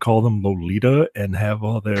planes and call them Lolita and have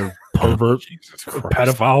all their pervert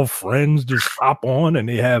pedophile friends just hop on and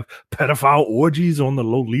they have pedophile orgies on the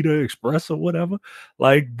Lolita Express or whatever.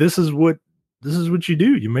 Like this is what you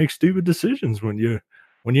do. You make stupid decisions when you're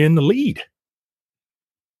in the lead.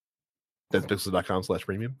 That's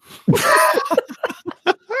pixels.com/premium.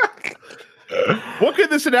 What could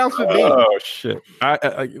this announcement be? Oh shit!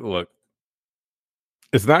 I look.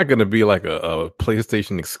 It's not going to be like a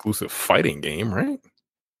PlayStation exclusive fighting game, right?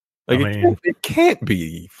 Like it can't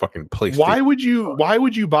be fucking PlayStation. Why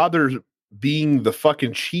would you bother being the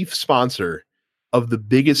fucking chief sponsor of the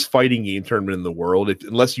biggest fighting game tournament in the world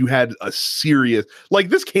unless you had a serious like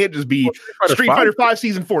this can't just be Street Fighter 5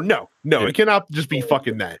 Season 4. No, it cannot just be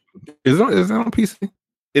fucking that. Is it on PC?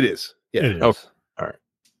 It is. Yeah. It is. Okay. All right.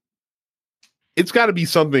 It's got to be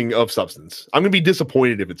something of substance. I'm going to be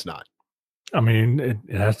disappointed if it's not. I mean, it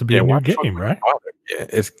has to be a new game, right? Yeah,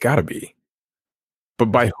 it's got to be. But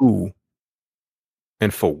by who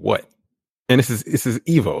and for what? And this is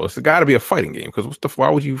Evo. It's got to be a fighting game because why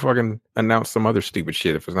would you fucking announce some other stupid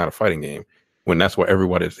shit if it's not a fighting game when that's what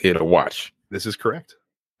everybody's here to watch? This is correct.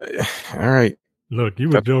 All right. Look, you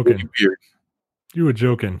were joking. Really you were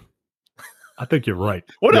joking. I think you're right.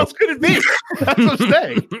 What else could it be? That's what I'm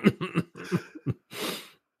saying.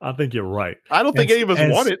 I think you're right. I don't think any of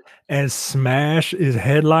us want it. And Smash is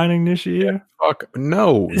headlining this year? Fuck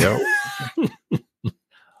no, yo.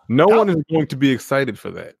 No one is going to be excited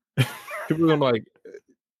for that. People are like,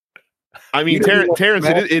 I mean, Terrence,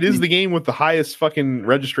 it is the game with the highest fucking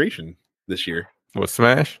registration this year. What,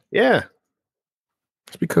 Smash? Yeah.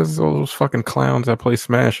 It's because all those fucking clowns that play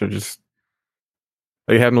Smash are just,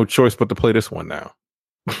 they have no choice but to play this one now.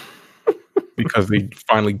 Because they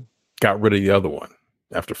finally got rid of the other one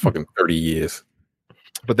after fucking 30 years.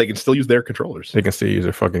 But they can still use their controllers. They can still use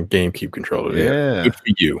their fucking GameCube controllers. Yeah. Good for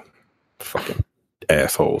you. Fucking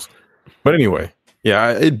assholes. But anyway,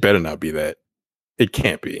 yeah, it better not be that. It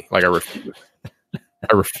can't be. Like, I refuse.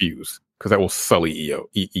 I refuse. Because that will sully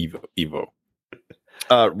Evo.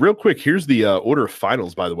 Real quick, here's the order of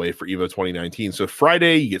finals, by the way, for Evo 2019. So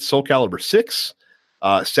Friday, you get Soul Calibur 6.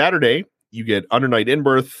 Saturday, you get Under Night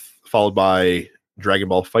In-Birth, followed by Dragon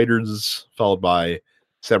Ball FighterZ, followed by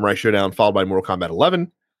Samurai Showdown, followed by Mortal Kombat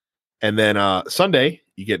 11. And then Sunday,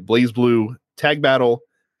 you get Blaze Blue, Tag Battle,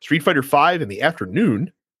 Street Fighter 5 in the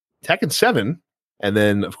afternoon, Tekken 7, and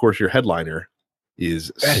then, of course, your headliner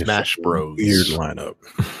is Smash Bros. Weird lineup.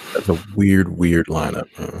 That's a weird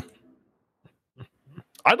lineup.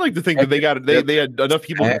 I'd like to think that they had enough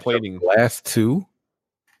people complaining. Last two,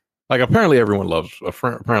 like apparently everyone loves.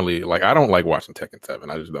 Apparently, like I don't like watching Tekken 7.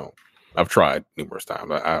 I just don't. I've tried numerous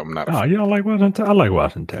times. I'm not. You don't like watching? I like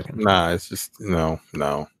watching Tekken. Nah, it's just no.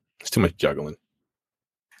 It's too much juggling.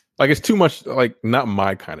 Like it's too much. Like not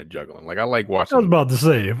my kind of juggling. Like I like watching. I was about to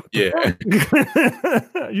say. Yeah.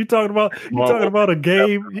 you talking about a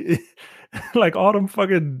game like all them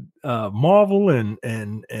fucking Marvel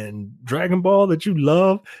and Dragon Ball that you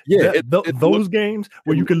love. Yeah, those games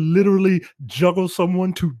where you can literally juggle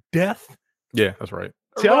someone to death. Yeah, that's right.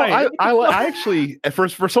 See, I actually,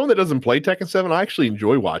 for someone that doesn't play Tekken 7, I actually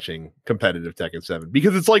enjoy watching competitive Tekken 7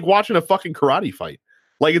 because it's like watching a fucking karate fight.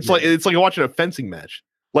 Like it's like watching a fencing match.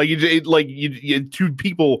 Like you two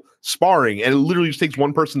people sparring, and it literally just takes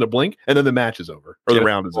one person to blink, and then the match is over or the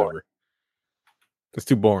round is over. It's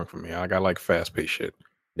too boring for me. I like fast paced shit.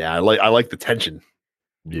 Yeah, I like the tension.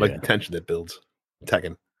 Yeah. Like the tension that builds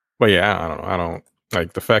Tekken. But yeah, I don't know. I don't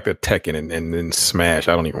like the fact that Tekken and then Smash.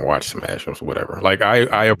 I don't even watch Smash or whatever. Like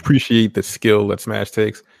I appreciate the skill that Smash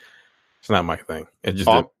takes. It's not my thing. It just.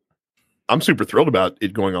 I'm super thrilled about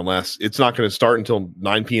it going on last. It's not going to start until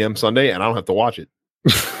 9 p.m. Sunday, and I don't have to watch it.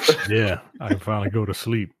 Yeah, I can finally go to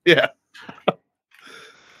sleep. Yeah.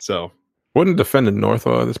 So, wasn't Defending North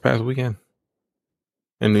this past weekend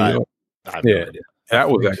in New York? I have no idea. That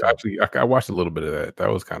was actually I watched a little bit of that. That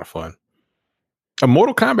was kind of fun.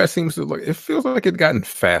 Mortal Kombat seems to it feels like it's gotten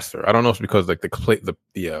faster. I don't know if it's because like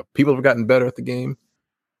the people have gotten better at the game,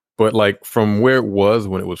 but like from where it was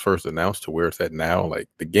when it was first announced to where it's at now, like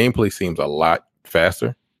the gameplay seems a lot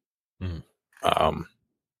faster. Mm.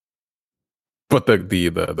 But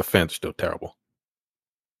the fence is still terrible.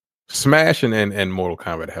 Smash and Mortal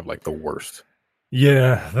Kombat have like the worst.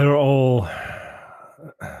 Yeah, they're all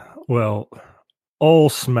all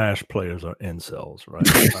Smash players are incels, right?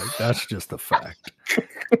 Like, that's just a fact.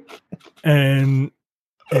 And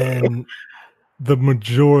the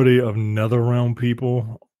majority of NetherRealm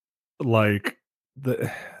people, they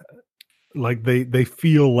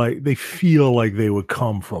feel like they would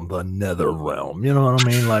come from the NetherRealm. You know what I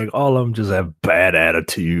mean? Like all of them just have bad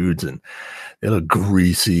attitudes and they look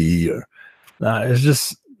greasy. It's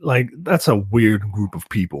just like that's a weird group of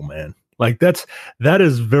people, man. Like that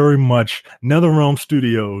is very much NetherRealm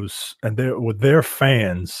Studios, and their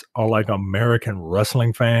fans are like American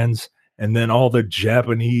wrestling fans, and then all the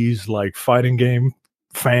Japanese like fighting game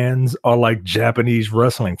fans are like Japanese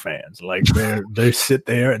wrestling fans. Like they sit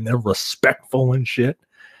there and they're respectful and shit.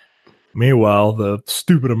 Meanwhile, the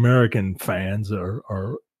stupid American fans are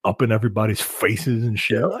up in everybody's faces and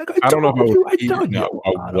shit. Like, I don't know I wasn't.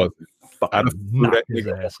 I knock his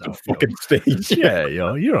ass out, fucking stage. Yeah,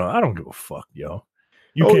 yo, I don't give a fuck, yo.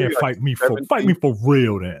 You can't fight me for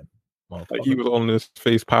real, then. Like he was on his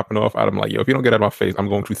face popping off. I'm like, yo, if you don't get out of my face, I'm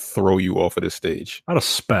going to throw you off of this stage. I'd have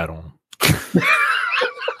spat on him.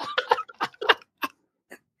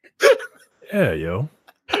 Yeah, yo.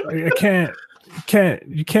 You can't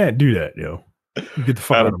do that, yo. You get the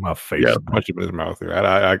fuck out of my face. Yeah, punch him in his mouth.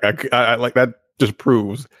 I like that. Just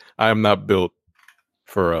proves I am not built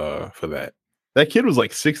for that. That kid was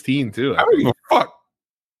like 16 too. I don't give a fuck.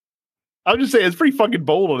 I'm just saying it's pretty fucking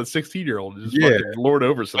bold on a 16-year-old to just fucking lord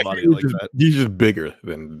over somebody like that. He's just bigger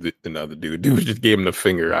than the other dude. Dude just gave him the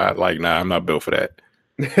finger. Nah, I'm not built for that.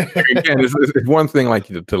 Again, it's one thing like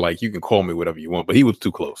to like you can call me whatever you want, but he was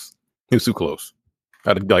too close. He was too close.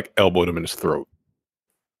 I'd have like elbowed him in his throat.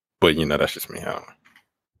 But that's just me. I don't know.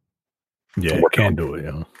 Yeah, you can't do it,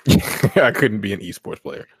 yo. I couldn't be an esports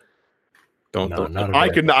player. Don't. No,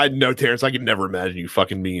 Terrence. I could never imagine you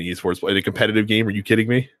fucking being an esports player in a competitive game. Are you kidding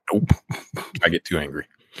me? Nope. I get too angry.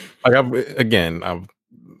 Like I've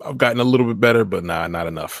gotten a little bit better, but not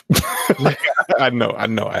enough. I know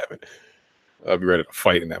I haven't. I'll be ready to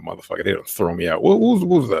fight in that motherfucker. They don't throw me out. What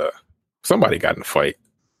was somebody got in a fight.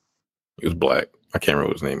 He was black. I can't remember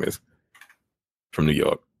what his name is. From New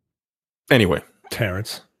York. Anyway,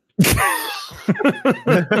 Terrence. Was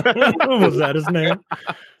that his name?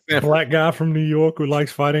 Sanford. Black guy from New York who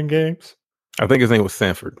likes fighting games. I think his name was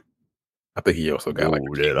Sanford. I think he also got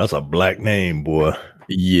that's a black name, boy.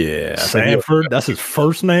 Yeah, Sanford. That's his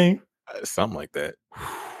first name. Something like that.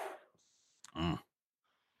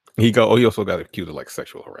 He also got accused of like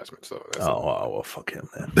sexual harassment. So well, fuck him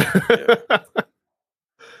then. Yeah.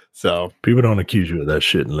 So people don't accuse you of that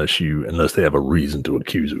shit unless they have a reason to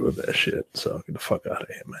accuse you of that shit. So get the fuck out of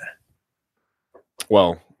here, man.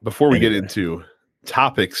 Well, before we get into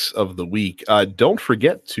topics of the week, don't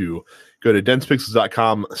forget to go to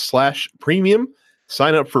densepixels.com/premium.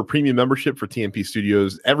 Sign up for premium membership for TMP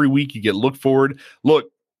Studios. Every week you get Look Forward.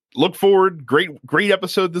 Look Forward. Great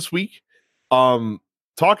episode this week. Talking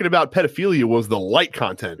about pedophilia was the light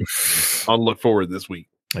content on Look Forward this week.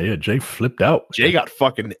 Yeah, Jay flipped out. Jay got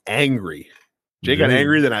fucking angry. Jay got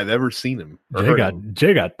angrier than I've ever seen him.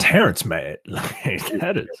 Jay got Terrence mad.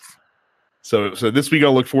 That is. So this week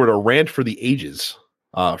I'll Look Forward a rant for the ages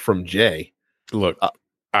from Jay. Look,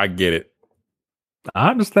 I get it.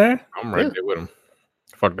 I understand. I'm right there with him.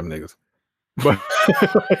 Fuck them niggas.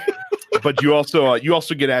 But you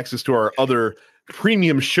also get access to our other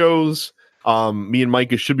premium shows. Me and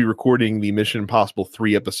Micah should be recording the Mission Impossible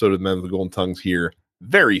 3 episode of Men of the Golden Tongues here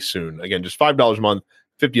very soon. Again, just $5 a month,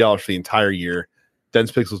 $50 for the entire year.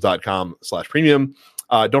 densepixels.com/premium.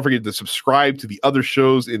 Don't forget to subscribe to the other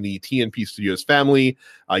shows in the TNP Studios family.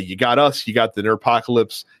 You got us, you got the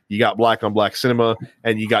Nerdpocalypse, you got Black on Black Cinema,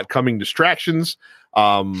 and you got Coming Distractions.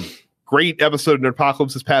 Great episode of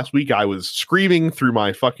Nerdpocalypse this past week. I was screaming through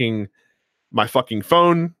my fucking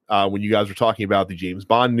phone when you guys were talking about the James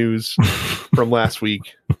Bond news from last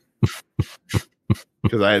week.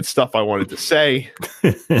 Because I had stuff I wanted to say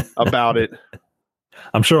about it.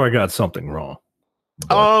 I'm sure I got something wrong.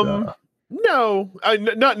 But, no,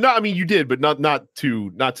 not. I mean, you did, but not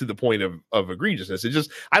to the point of egregiousness. It's just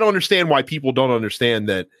I don't understand why people don't understand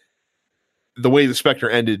that the way the Spectre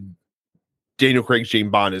ended. Daniel Craig's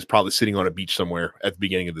James Bond is probably sitting on a beach somewhere at the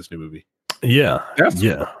beginning of this new movie. Yeah, that's what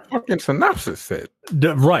the fucking synopsis said.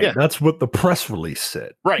 Right, yeah. That's what the press release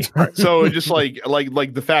said. Right. So just like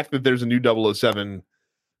the fact that there's a new 007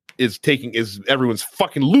 is everyone's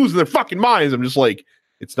fucking losing their fucking minds. I'm just like,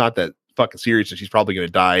 it's not that fucking serious, and she's probably going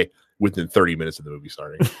to die within 30 minutes of the movie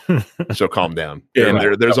starting. So calm down.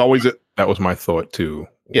 Yeah, there's always that was my thought too.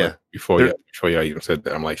 Yeah. Before you even said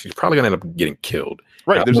that, I'm like, she's probably going to end up getting killed.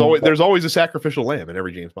 Right. There's always a sacrificial lamb in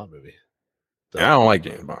every James Bond movie. So. I don't like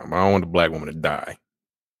James Bond. I don't want the black woman to die.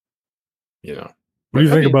 What do you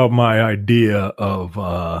think about my idea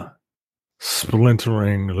of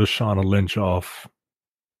splintering Lashana Lynch off?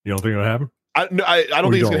 You don't think it'll happen? I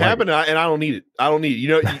don't think it's gonna happen, and I don't need it. I don't need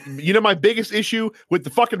it. You know my biggest issue with the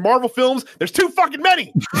fucking Marvel films. There's too fucking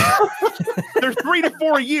many. There's 3 to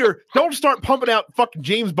 4 a year. Don't start pumping out fucking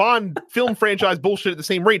James Bond film franchise bullshit at the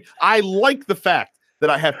same rate. I like the fact that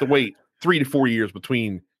I have to wait 3 to 4 years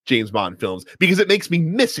between James Bond films because it makes me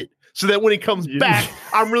miss it. So that when it comes back,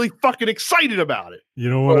 I'm really fucking excited about it. You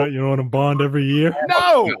don't want to Bond every year?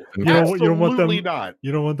 No, absolutely not.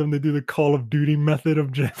 You don't want them to do the Call of Duty method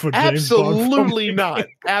of James Bond? Absolutely not.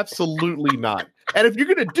 Absolutely not. And if you're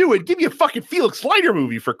gonna do it, give me a fucking Felix Leiter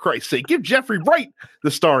movie for Christ's sake. Give Jeffrey Wright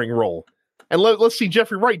the starring role, and let's see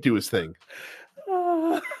Jeffrey Wright do his thing.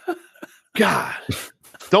 God,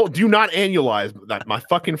 do not annualize my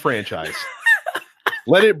fucking franchise.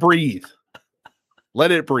 Let it breathe.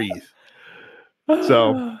 Let it breathe.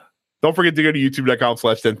 So Don't forget to go to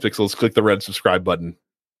youtube.com/10pixels. Click the red subscribe button.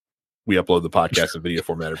 We upload the podcast in video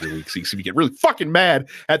format every week. So you get really fucking mad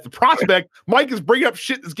at the prospect. Mike is bringing up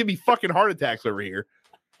shit that's giving me fucking heart attacks over here.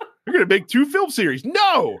 You're going to make 2 film series.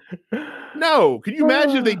 No. Can you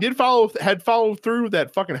imagine if they had followed through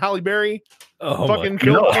that fucking Halle Berry fucking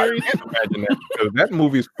film series? I can't imagine that, because that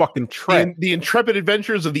movie is fucking trash. The intrepid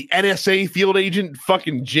adventures of the NSA field agent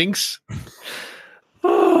fucking Jinx.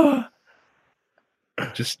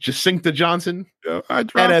 just sink the Johnson. I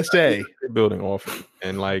dropped NSA building off,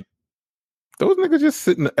 and like those niggas just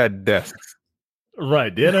sitting at desks.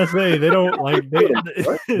 Right, the NSA, they don't like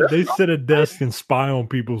they sit at desks and spy on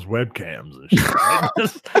people's webcams and shit. Right?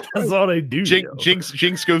 That's all they do.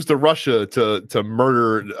 Jinx goes to Russia to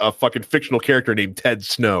murder a fucking fictional character named Ted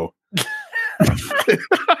Snow.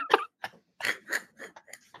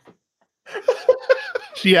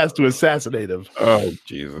 She has to assassinate him. Oh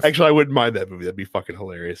Jesus! Actually, I wouldn't mind that movie. That'd be fucking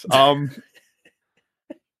hilarious.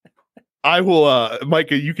 I will,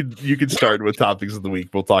 Micah. You can start with topics of the week.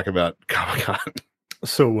 We'll talk about Comic-Con.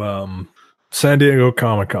 So, San Diego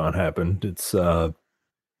Comic-Con happened. It's I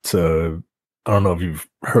don't know if you've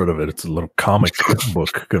heard of it. It's a little comic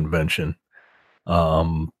book convention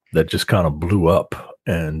that just kind of blew up,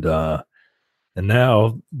 and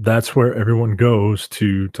now that's where everyone goes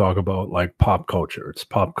to talk about like pop culture. It's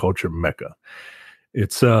pop culture mecca.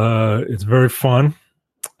 It's very fun.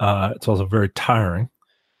 It's also very tiring.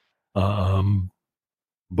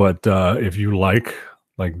 But if you like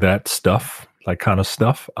that stuff, like kind of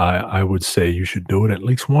stuff, I would say you should do it at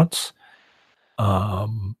least once.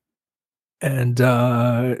 And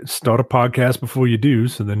start a podcast before you do,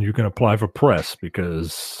 so then you can apply for press,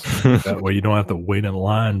 because that way you don't have to wait in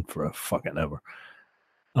line for a fucking ever.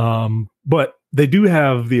 But they do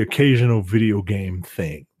have the occasional video game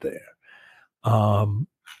thing there.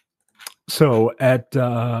 So at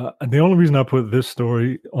the only reason I put this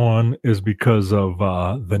story on is because of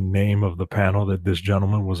the name of the panel that this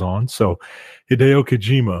gentleman was on. So Hideo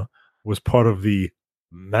Kojima was part of the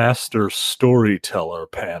Master Storyteller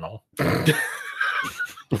panel.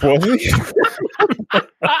 Was he?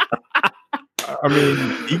 I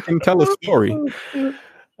mean, he can tell a story.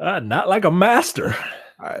 Not like a master.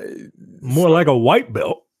 More like a white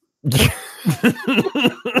belt. I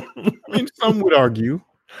mean, some would argue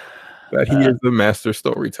that he is the master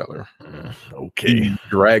storyteller. Okay. He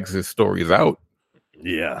drags his stories out.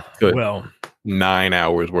 Yeah. Good. Well, 9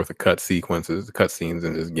 hours worth of cut scenes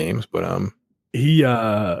in his games, but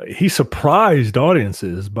he surprised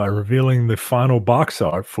audiences by revealing the final box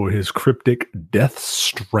art for his cryptic Death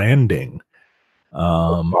Stranding.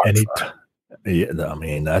 And I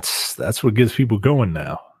mean that's what gets people going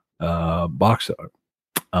now. Box art.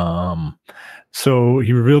 So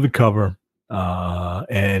he revealed the cover,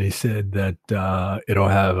 and he said that it'll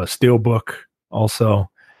have a steelbook also.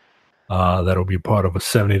 That'll be part of a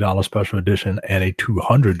 $70 special edition and a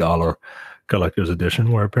 $200 collector's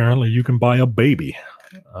edition, where apparently you can buy a baby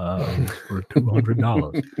for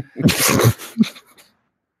 $200.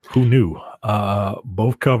 Who knew?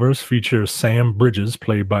 Both covers feature Sam Bridges,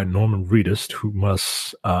 played by Norman Reedus, who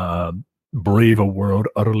must brave a world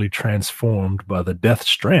utterly transformed by the Death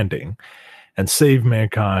Stranding and save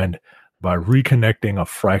mankind by reconnecting a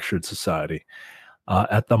fractured society.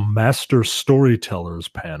 At the Master Storytellers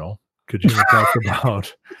panel,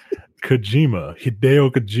 Hideo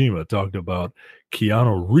Kojima talked about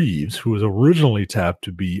Keanu Reeves, who was originally tapped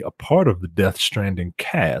to be a part of the Death Stranding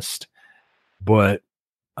cast, but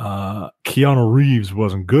Keanu Reeves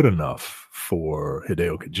wasn't good enough for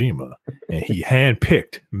Hideo Kojima, and he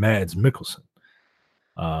handpicked Mads Mikkelsen.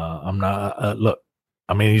 I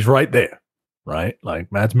mean, he's right there, right?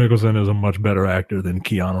 Like, Mads Mikkelsen is a much better actor than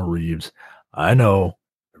Keanu Reeves. I know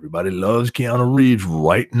everybody loves Keanu Reeves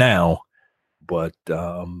right now, but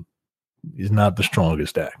he's not the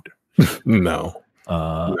strongest actor. No,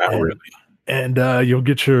 not really. And you'll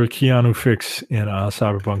get your Keanu fix in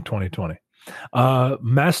Cyberpunk 2020.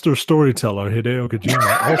 Master Storyteller Hideo Kojima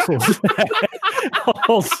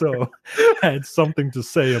also had something to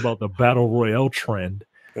say about the Battle Royale trend,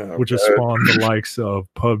 which has spawned the likes of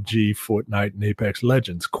PUBG, Fortnite, and Apex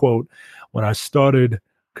Legends. Quote, when I started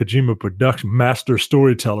Master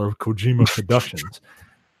Storyteller Kojima Productions,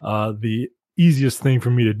 the easiest thing for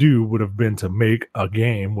me to do would have been to make a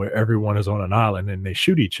game where everyone is on an island and they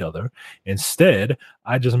shoot each other. Instead,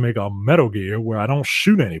 I just make a Metal Gear where I don't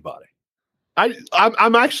shoot anybody.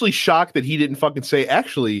 I'm actually shocked that he didn't fucking say,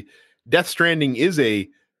 actually, Death Stranding is a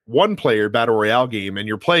one-player battle royale game, and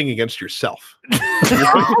you're playing against yourself.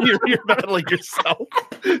 you're battling yourself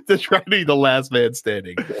to try to be the last man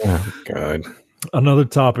standing. Oh, God. Another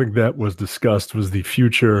topic that was discussed was the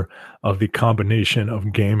future of the combination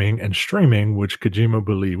of gaming and streaming, which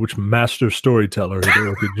master storyteller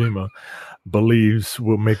Hideo Kojima believes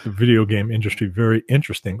will make the video game industry very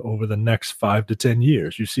interesting over the next 5 to 10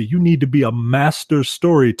 years. You see, you need to be a master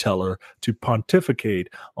storyteller to pontificate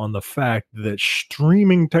on the fact that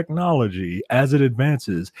streaming technology, as it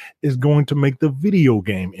advances, is going to make the video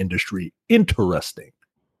game industry interesting.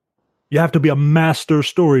 You have to be a master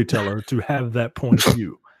storyteller to have that point of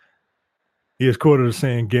view. He is quoted as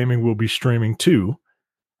saying gaming will be streaming too.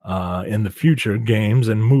 In the future, games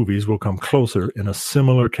and movies will come closer in a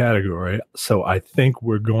similar category. So I think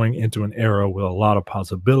we're going into an era with a lot of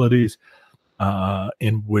possibilities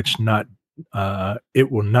in which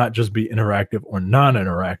it will not just be interactive or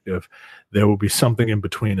non-interactive. There will be something in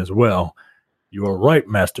between as well. You are right,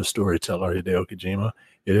 master storyteller Hideo Kojima.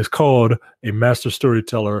 It is called a master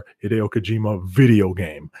storyteller Hideo Kojima video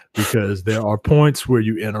game because there are points where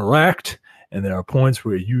you interact and there are points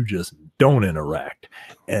where you just don't interact.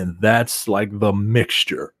 And that's like the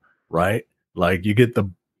mixture, right? Like you get the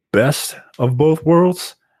best of both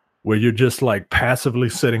worlds where you're just like passively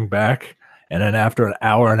sitting back. And then after an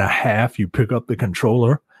hour and a half, you pick up the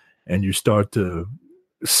controller and you start to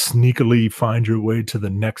sneakily find your way to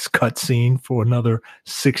the next cutscene for another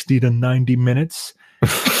 60 to 90 minutes.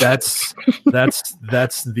 That's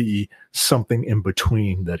the something in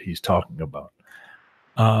between that he's talking about.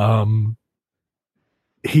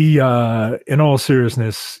 He in all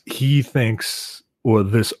seriousness, he thinks, or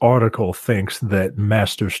this article thinks, that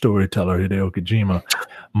master storyteller Hideo Kojima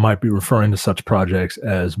might be referring to such projects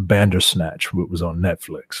as Bandersnatch, which was on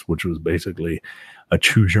Netflix, which was basically a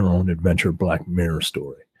choose your own adventure Black Mirror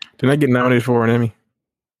story. Didn't I get nominated for an Emmy?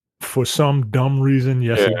 For some dumb reason,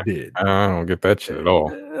 yes, it did. I don't get that shit at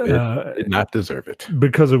all. It did not deserve it.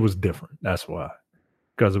 Because it was different. That's why.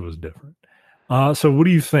 Because it was different. So what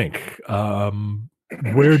do you think?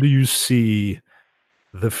 Where do you see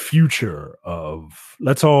the future of...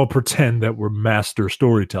 Let's all pretend that we're master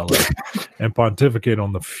storytellers and pontificate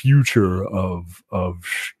on the future of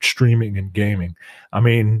streaming and gaming. I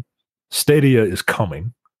mean, Stadia is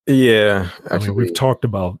coming. Yeah, actually. I mean, we've talked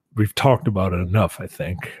about it enough, I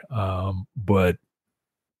think. But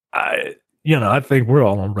I think we're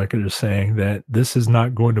all on record as saying that this is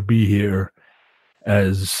not going to be here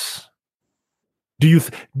as.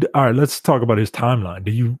 All right, let's talk about his timeline.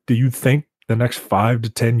 Do you think the next 5 to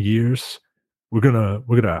 10 years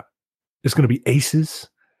it's gonna be aces?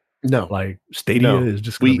 No, like Stadia is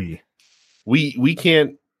just gonna be. We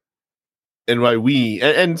can't. And why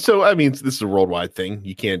and so I mean, this is a worldwide thing.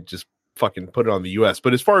 You can't just fucking put it on the U.S.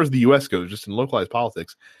 But as far as the U.S. goes, just in localized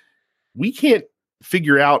politics, we can't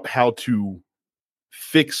figure out how to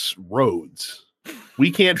fix roads.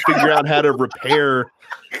 We can't figure out how to repair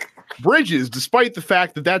bridges, despite the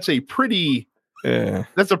fact that that's a pretty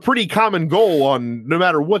common goal on no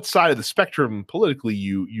matter what side of the spectrum politically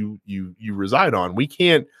you reside on. We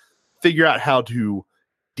can't figure out how to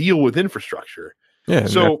deal with infrastructure. Yeah.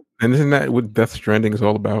 So, and isn't that what Death Stranding is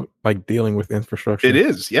all about? Like dealing with infrastructure. It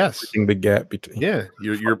is, yes. Bridging the gap between. Yeah,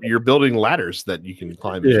 you're building ladders that you can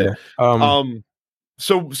climb. Yeah.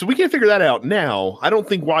 So we can't figure that out now. I don't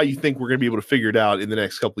think why you think we're going to be able to figure it out in the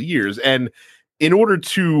next couple of years. And in order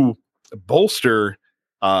to bolster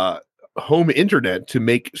home internet to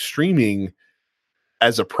make streaming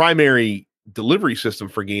as a primary delivery system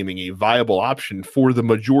for gaming a viable option for the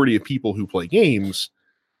majority of people who play games,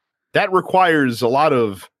 that requires a lot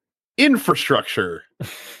of infrastructure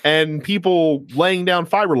and people laying down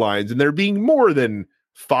fiber lines, and there being more than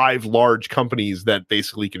 5 large companies that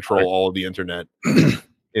basically control all of the internet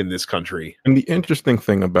in this country. And the interesting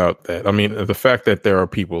thing about that, I mean, the fact that there are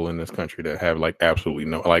people in this country that have like absolutely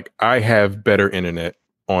no, like I have better internet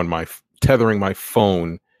on my tethering my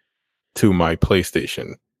phone to my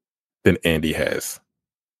PlayStation than Andy has.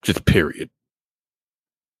 Just period.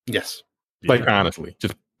 Yes. Like honestly,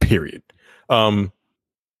 just period.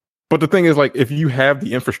 But the thing is, like, if you have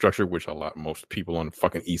the infrastructure, which most people on the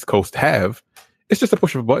fucking East Coast have, it's just a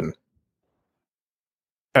push of a button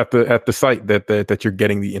at the site that you're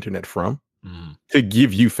getting the internet from to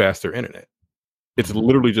give you faster internet. It's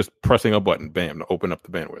literally just pressing a button, bam, to open up the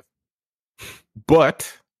bandwidth.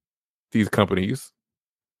 But these companies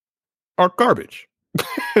are garbage.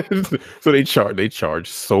 So they charge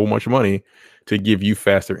so much money to give you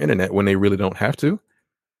faster internet when they really don't have to.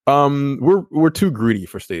 We're too greedy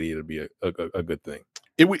for Stadia to be a good thing.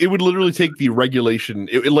 It would literally take the regulation.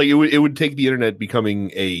 It would take the internet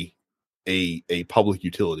becoming a public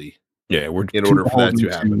utility. Yeah, we're in order for that to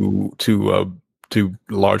happen to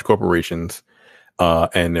large corporations.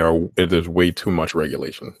 and there's way too much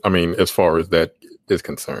regulation. I mean, as far as that is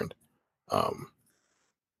concerned,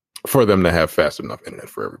 for them to have fast enough internet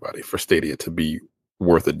for everybody, for Stadia to be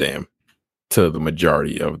worth a damn to the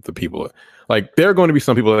majority of the people. Like, there are going to be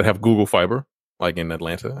some people that have Google Fiber, like in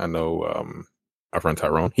Atlanta. I know our friend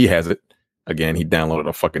Tyrone, he has it. Again, he downloaded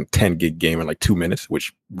a fucking 10 gig game in like 2 minutes,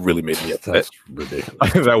 which really made me upset. That's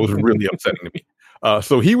ridiculous. That was really upsetting to me.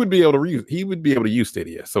 So he would be able to use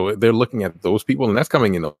Stadia. So they're looking at those people, and that's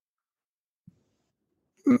coming in.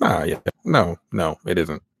 No, it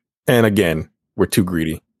isn't. And again, we're too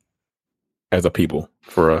greedy as a people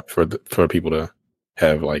for people to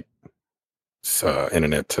have like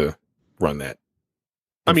internet to run that.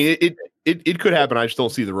 I mean, it could happen. I just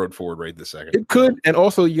don't see the road forward right this second. It could, and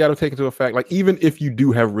also you got to take into effect, like, even if you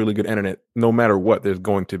do have really good internet, no matter what, there's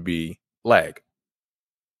going to be lag.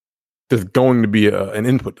 There's going to be an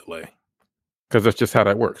input delay, because that's just how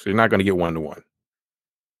that works. You're not going to get 1-to-1,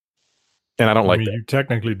 and I don't like that. You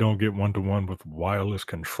technically don't get 1-to-1 with wireless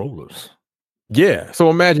controllers. Yeah,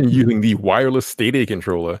 so imagine using the wireless Stadia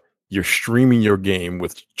controller. You're streaming your game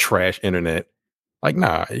with trash internet. Like,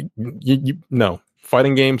 nah, no.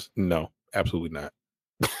 Fighting games, no, absolutely not.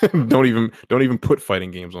 don't even put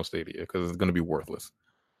fighting games on Stadia, because it's going to be worthless.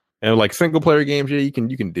 And like single player games, yeah, you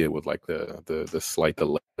can deal with like the slight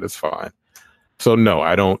delay. It's fine. So no,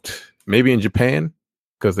 I don't. Maybe in Japan,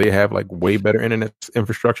 because they have like way better internet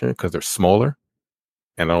infrastructure, because they're smaller,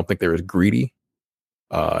 and I don't think they're as greedy.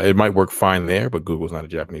 It might work fine there, but Google's not a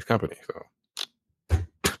Japanese company, so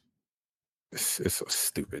it's so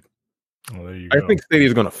stupid. Well, there you I go. think Stadia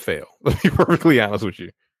is going to fail. Let's be perfectly honest with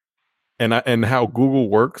you. And how Google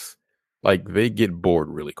works, like, they get bored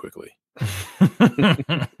really quickly.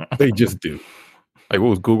 They just do. Like,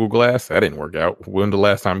 what was Google Glass? That didn't work out. When the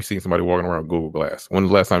last time you seen somebody walking around with Google Glass? When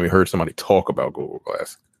the last time you heard somebody talk about Google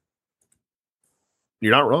Glass?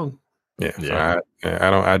 You're not wrong. Yeah. So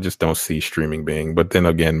I just don't see streaming being. But then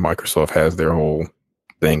again, Microsoft has their whole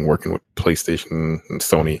thing working with PlayStation and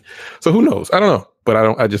Sony. So who knows? I don't know. But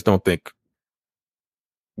I just don't think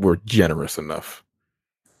we're generous enough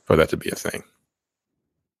for that to be a thing.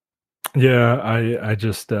 Yeah, I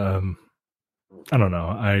just I don't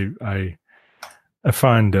know. I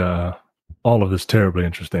find all of this terribly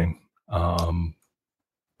interesting.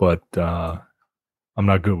 But I'm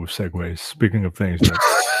not good with segues. Speaking of things that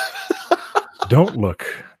don't look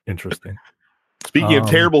interesting. Speaking of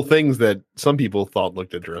terrible things that some people thought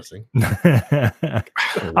looked interesting. I'm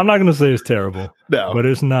not going to say it's terrible. No. But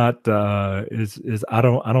it's not I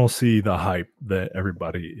don't see the hype that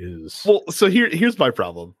everybody is. Well, so here's my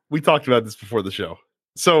problem. We talked about this before the show.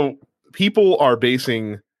 So people are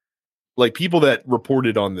basing, like, people that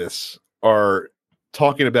reported on this are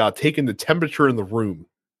talking about taking the temperature in the room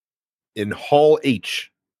in Hall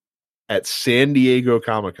H at San Diego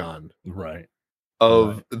Comic-Con. Right.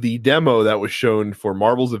 Of the demo that was shown for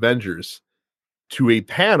Marvel's Avengers to a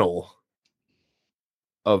panel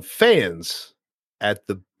of fans at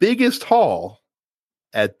the biggest hall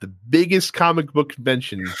at the biggest comic book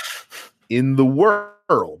convention in the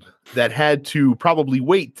world that had to probably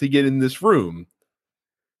wait to get in this room.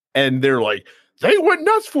 And they're like, they went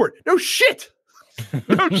nuts for it. No shit.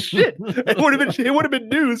 No shit. It would have been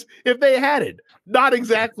news if they had it. Not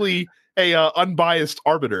exactly a unbiased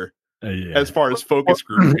arbiter. As far as focus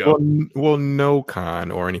groups go. Well, no con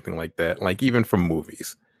or anything like that. Like, even from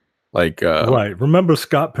movies, like right. Remember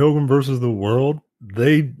Scott Pilgrim versus the World?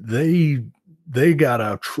 They got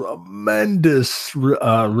a tremendous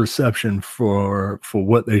reception for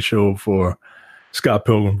what they showed for Scott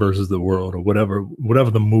Pilgrim versus the World, or whatever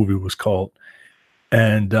the movie was called,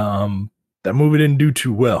 and that movie didn't do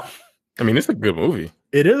too well. I mean, it's a good movie.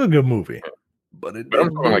 It is a good movie. But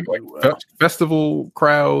I'm talking like festival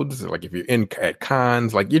crowds, like if you're at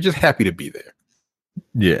cons, like, you're just happy to be there.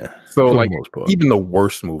 Yeah. So like, even the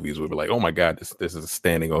worst movies would be like, oh my God, this is a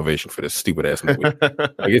standing ovation for this stupid ass movie.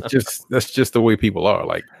 Like, that's just the way people are.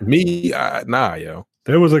 Like me, nah, yo.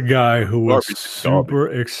 There was a guy who was super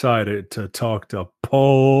excited to talk to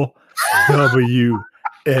Paul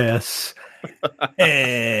W.S.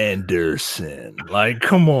 Anderson. Like,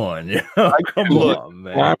 come on, come on,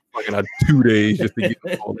 man. I'm fucking out 2 days just to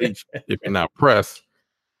get all H if you're not pressed.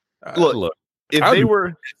 Look, if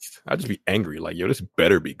I'd just be angry. Like, yo, this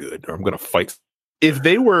better be good, or I'm gonna fight. If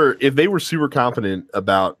they were super confident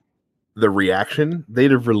about the reaction, they'd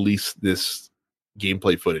have released this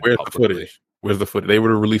gameplay footage. Where's the footage? They would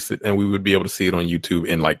have released it, and we would be able to see it on YouTube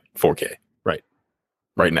in like 4K.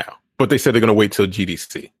 Right now. But they said they're gonna wait till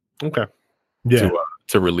GDC. Okay. Yeah.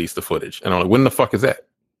 To release the footage. And I'm like, when the fuck is that?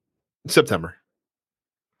 September.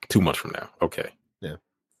 2 months from now. Okay. Yeah.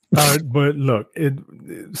 But look,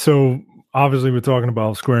 so obviously we're talking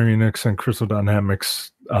about Square Enix and Crystal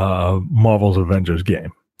Dynamics Marvel's Avengers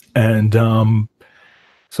game. And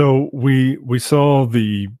so we saw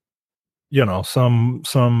the, some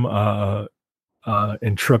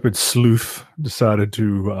intrepid sleuth decided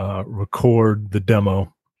to record the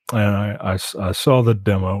demo, and I saw the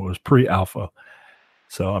demo. It was pre-alpha,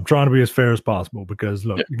 so I'm trying to be as fair as possible because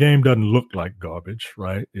look, the game doesn't look like garbage,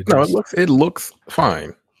 right? It looks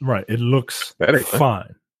fine, right? It looks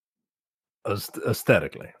fine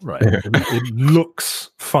aesthetically, right? It looks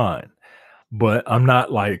fine, but I'm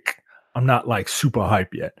not like super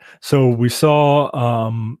hype yet. So we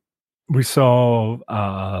saw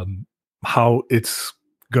how it's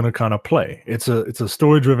gonna kind of play. It's a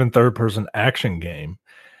story-driven third-person action game.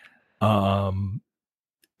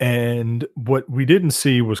 And what we didn't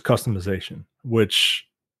see was customization, which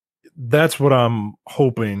that's what I'm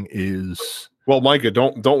hoping is. Well, Micah,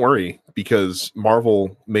 don't worry, because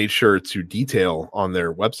Marvel made sure to detail on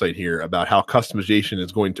their website here about how customization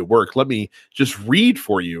is going to work. Let me just read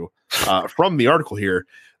for you from the article here.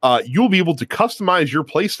 You'll be able to customize your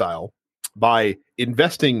playstyle by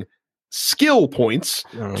investing skill points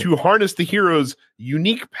to harness the hero's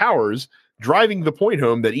unique powers, driving the point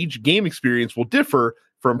home that each game experience will differ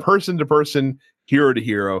from person to person, hero to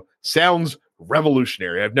hero. Sounds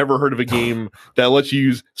revolutionary. I've never heard of a game that lets you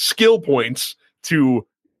use skill points to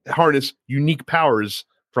harness unique powers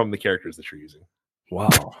from the characters that you're using.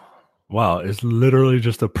 Wow. It's literally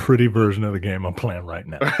just a pretty version of the game I'm playing right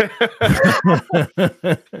now.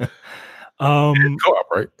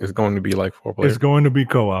 Co-op, right? It's going to be like 4 players. It's going to be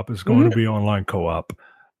co-op. It's going to be online co-op.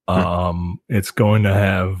 It's going to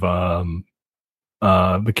have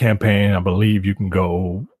the campaign. I believe you can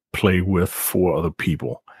go play with 4 other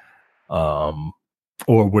people, or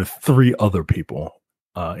with 3 other people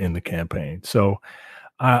in the campaign. So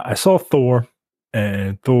I saw Thor,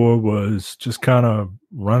 and Thor was just kind of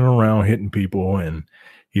running around hitting people, and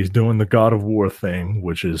he's doing the God of War thing,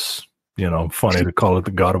 which is, funny to call it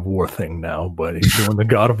the God of War thing now, but he's doing the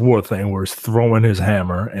God of War thing where he's throwing his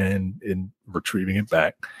hammer and retrieving it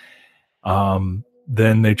back.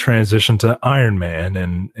 Then they transition to Iron Man,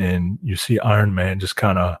 and you see Iron Man just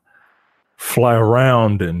kind of fly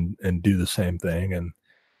around and do the same thing. And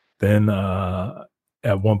then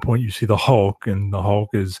at one point you see the Hulk, and the Hulk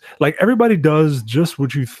is like, everybody does just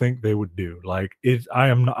what you think they would do. Like I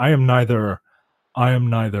am neither.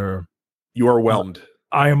 You are whelmed.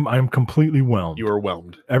 I am completely whelmed. You are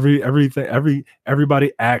whelmed.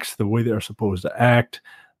 Everybody acts the way they're supposed to act.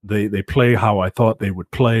 They play how I thought they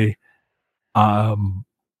would play. I'm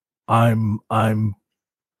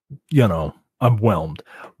whelmed.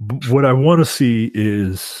 What I want to see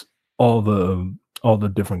is all the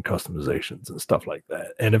different customizations and stuff like that.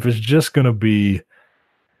 And if it's just going to be,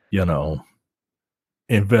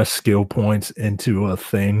 invest skill points into a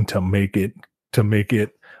thing to make it,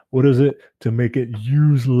 what is it? To make it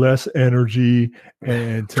use less energy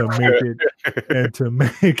and to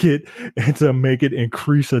make it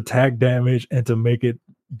increase attack damage and to make it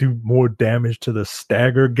do more damage to the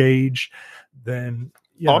stagger gauge, then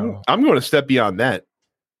I'm going to step beyond that.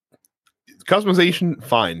 Customization,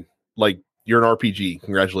 fine. Like, you're an RPG.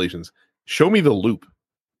 Congratulations. Show me the loop.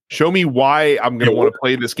 Show me why I'm going to want to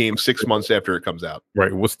play this game 6 months after it comes out.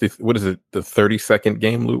 Right. What is it? The 30-second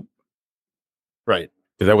game loop? Right.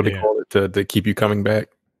 Is that what they call it to keep you coming back?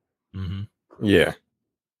 Mm-hmm. Yeah.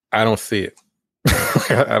 I don't see it.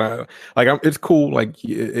 It's cool. Like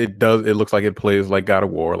it does. It looks like it plays like God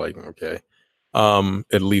of War. Like, okay.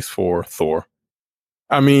 At least for Thor.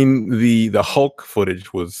 I mean, the Hulk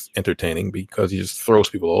footage was entertaining because he just throws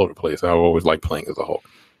people all over the place. I always like playing as a Hulk.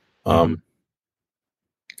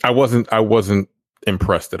 I wasn't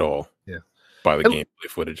impressed at all by the gameplay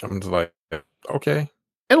footage. I'm just like, okay.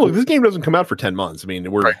 And look, this game doesn't come out for 10 months. I mean,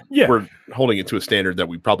 we're holding it to a standard that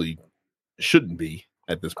we probably shouldn't be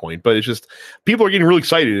at this point. But it's just, people are getting really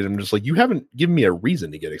excited, and I'm just like, you haven't given me a reason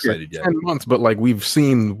to get excited yet. 10 months, but like we've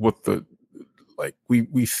seen what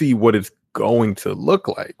we see what it's going to look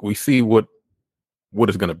like. We see what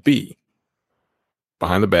it's going to be.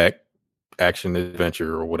 Behind the back, action,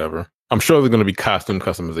 adventure, or whatever. I'm sure there's going to be costume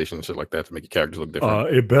customization and shit like that to make your characters look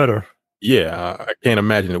different. It better. Yeah, I can't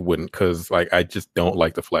imagine it wouldn't, because like I just don't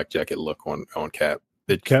like the flak jacket look on Cap.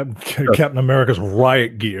 Captain America's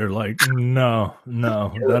riot gear. Like, no,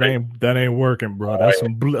 that ain't working, bro. That's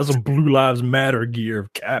some Blue Lives Matter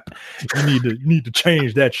gear, Cap. You need to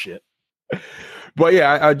change that shit. But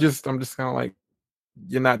yeah, I'm just kind of like,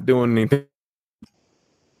 you're not doing anything.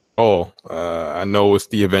 I know it's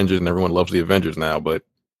the Avengers and everyone loves the Avengers now, but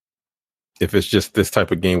if it's just this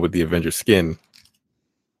type of game with the Avengers skin,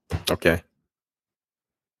 Okay.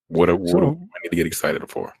 What do So- I need to get excited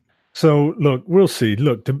for? So look, we'll see.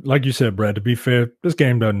 Look, like you said, Brad, to be fair, this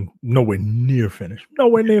game doesn't nowhere near finished,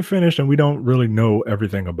 and we don't really know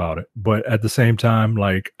everything about it. But at the same time,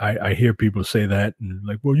 like I hear people say that, and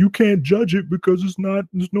like, well, you can't judge it because it's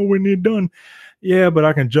nowhere near done. Yeah, but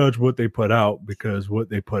I can judge what they put out because what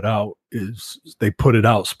they put out is they put it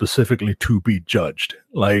out specifically to be judged.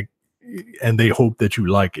 Like, and they hope that you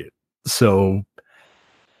like it. So,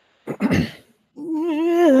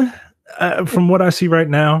 yeah, from what I see right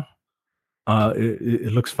now.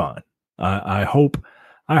 It looks fine. I hope,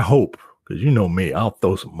 because you know me, I'll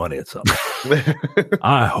throw some money at something.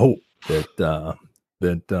 I hope that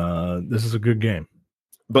this is a good game.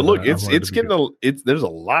 But look, I want it it's to be getting there's a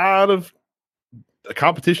lot of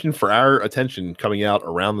competition for our attention coming out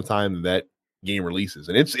around the time that game releases,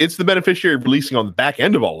 and it's the beneficiary of releasing on the back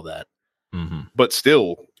end of all of that. Mm-hmm. But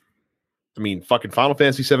still, I mean, fucking Final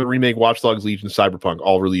Fantasy VII Remake, Watch Dogs Legion, Cyberpunk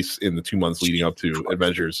all release in the 2 months leading up to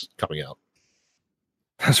Avengers coming out.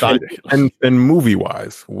 That's Stop. ridiculous. And movie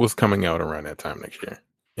wise, what's coming out around that time next year?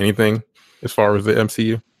 Anything as far as the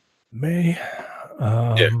MCU? May.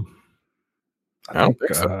 I don't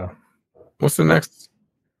think so. What's the next?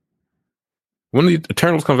 When the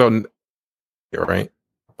Eternals comes out, right?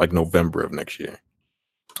 Like November of next year.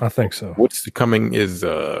 I think so. What's coming is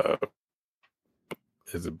it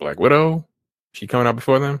Black Widow? She coming out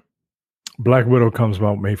before them Black Widow comes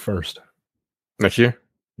out May 1st. next year?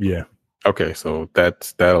 Yeah. Okay, so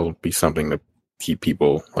that'll be something to keep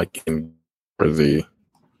people like in for the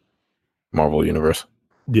Marvel universe.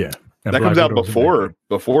 Yeah. And That Black comes out Widow's in May.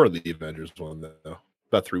 before the Avengers one, though.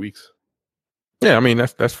 About 3 weeks. Yeah, I mean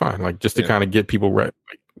that's fine. Like just to kind of get people right,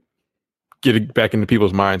 like, get it back into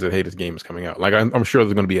people's minds that hey, this game is coming out. Like I'm sure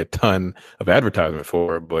there's going to be a ton of advertisement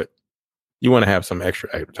for it, but you want to have some extra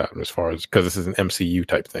advertisement as far as because this is an MCU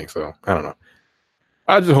type thing. So I don't know.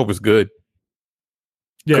 I just hope it's good.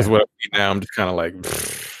 Because Yeah. what I see now, I'm just kind of like,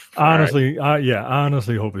 Honestly, I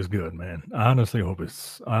honestly hope it's good, man. I honestly hope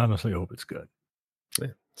it's good.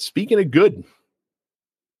 Speaking of good,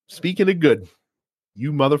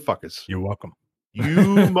 you motherfuckers. You're welcome. You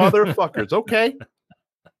motherfuckers. Okay.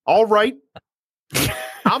 All right.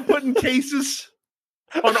 I'm putting cases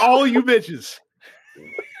on all you bitches.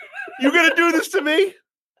 You gonna do this to me?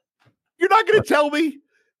 You're not gonna tell me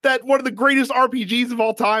that one of the greatest RPGs of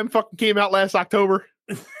all time fucking came out last October?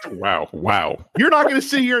 wow. You're not gonna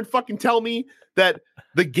sit here and fucking tell me that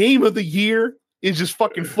the game of the year is just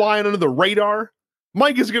fucking flying under the radar?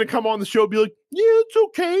 Mike is gonna come on the show and be like, yeah, it's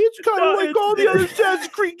okay. It's kind of like all the other Assassin's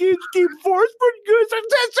Creed games came before. It's pretty good.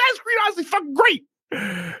 Assassin's Creed honestly fucking great.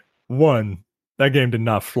 One, that game did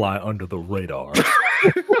not fly under the radar.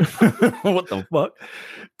 What the fuck?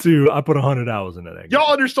 Two, I put 100 hours into that game. Y'all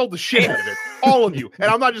undersold the shit out of it. All of you. And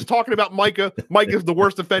I'm not just talking about Micah. Micah's the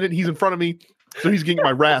worst defendant. He's in front of me, so he's getting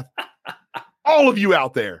my wrath. All of you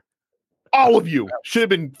out there. All of you should have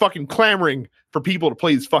been fucking clamoring for people to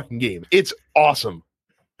play this fucking game. It's awesome.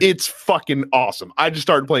 It's fucking awesome. I just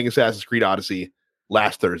started playing Assassin's Creed Odyssey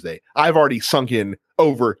last Thursday. I've already sunk in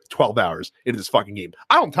over 12 hours into this fucking game.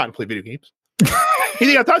 I don't have time to play video games. You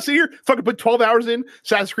think I have time to sit here, fucking put 12 hours in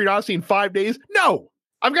Assassin's Creed Odyssey in 5 days? No.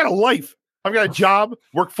 I've got a life. I've got a job,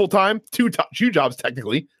 work full time, two jobs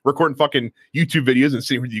technically, recording fucking YouTube videos and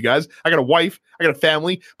sitting with you guys. I got a wife, I got a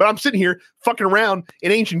family, but I'm sitting here fucking around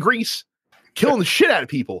in ancient Greece, killing the shit out of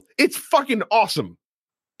people. It's fucking awesome.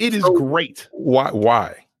 It is great.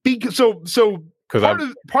 Why? Because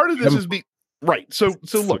Because part of this is right. So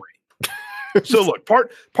look. So look,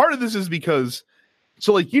 part of this is because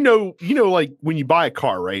like you know like when you buy a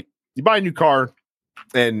car, right? You buy a new car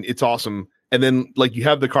and it's awesome. And then like you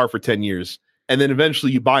have the car for 10 years and then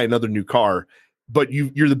eventually you buy another new car, but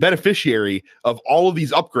you're the beneficiary of all of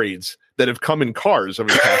these upgrades that have come in cars over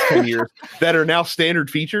the past 10 years that are now standard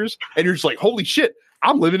features. And you're just like, holy shit,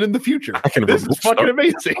 I'm living in the future. This is fucking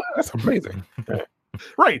amazing. That's amazing.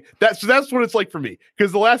 Right. That's what it's like for me.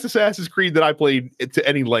 Because the last Assassin's Creed that I played to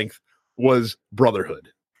any length was Brotherhood.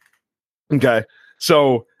 Okay.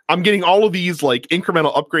 So I'm getting all of these like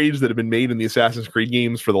incremental upgrades that have been made in the Assassin's Creed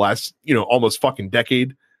games for the last, almost fucking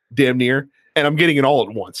decade, damn near. And I'm getting it all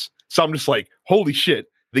at once. So I'm just like, holy shit,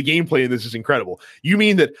 the gameplay in this is incredible. You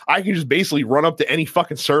mean that I can just basically run up to any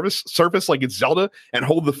fucking surface like it's Zelda and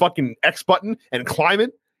hold the fucking X button and climb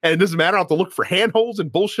it? And it doesn't matter. I don't have to look for handholds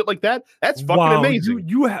and bullshit like that. That's fucking amazing.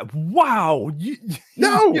 You have no.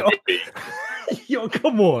 Yo,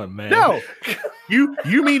 come on, man. No. You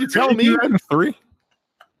mean to tell me 3?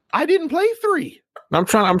 I didn't play 3. I'm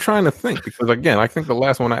trying to think because again, I think the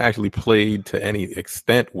last one I actually played to any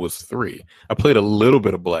extent was 3. I played a little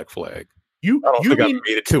bit of Black Flag. You I don't think I mean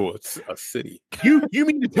made it to a city. you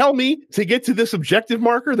mean to tell me to get to this objective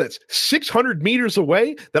marker that's 600 meters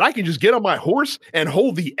away that I can just get on my horse and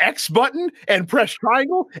hold the X button and press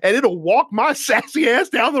triangle and it'll walk my sassy ass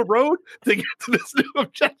down the road to get to this new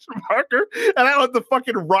objective marker and I don't have to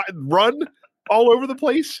fucking run all over the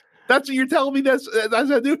place? That's what you're telling me. That's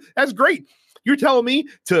what I do. That's great. You're telling me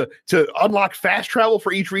to unlock fast travel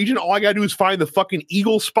for each region. All I gotta do is find the fucking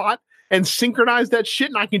eagle spot and synchronize that shit,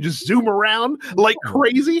 and I can just zoom around like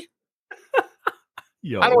crazy.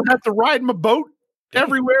 Yo, I don't have to ride my boat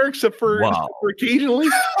everywhere except for occasionally.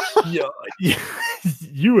 Yo,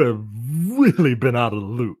 you have really been out of the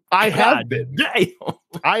loop. I have been. Damn.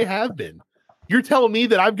 I have been. You're telling me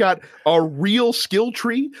that I've got a real skill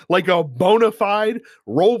tree, like a bona fide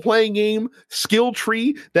role-playing game skill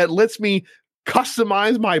tree that lets me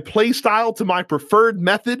customize my play style to my preferred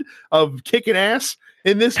method of kicking ass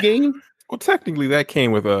in this game? Well, technically, that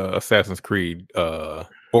came with Assassin's Creed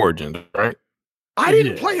Origins, right? I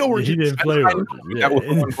didn't play Origins. He didn't play Origins. That was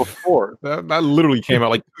the one before. That literally came out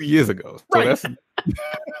like 2 years ago. So Right.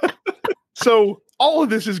 So all of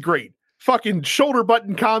this is great. Fucking shoulder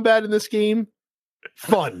button combat in this game.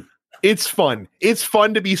 Fun. It's fun. It's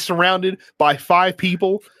fun to be surrounded by 5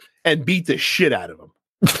 people and beat the shit out of them.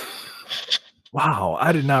 Wow,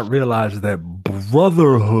 I did not realize that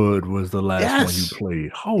Brotherhood was the last one you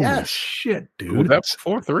played. Holy shit, dude! Was that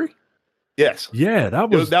before 3? Yes. Yeah, that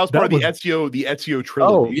was part of the Ezio trilogy.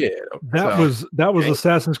 Oh yeah, that was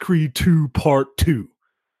Assassin's Creed 2 Part 2.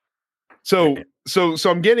 So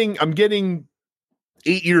I'm getting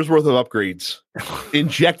 8 years worth of upgrades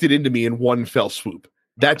injected into me in one fell swoop.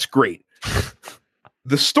 That's great.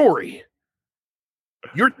 The story.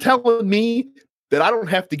 You're telling me that I don't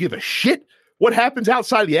have to give a shit what happens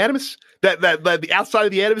outside of the Animus? That the outside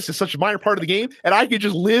of the Animus is such a minor part of the game, and I can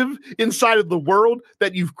just live inside of the world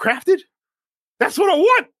that you've crafted? That's what I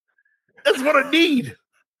want. That's what I need.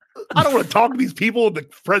 I don't want to talk to these people in the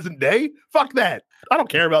present day. Fuck that. I don't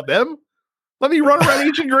care about them. Let me run around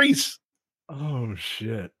ancient Greece. Oh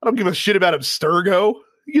shit. I don't give a shit about Abstergo.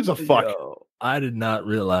 Who gives a fuck? Yo, I did not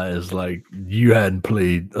realize like you hadn't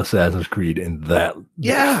played Assassin's Creed in that.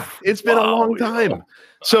 Yeah, it's been a long time.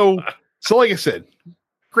 So like I said,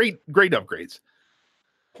 great upgrades.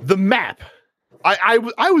 The map. I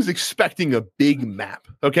was expecting a big map.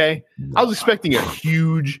 Okay, I was expecting a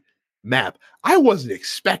huge map. I wasn't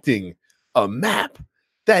expecting a map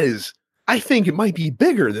that is. I think it might be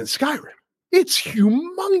bigger than Skyrim. It's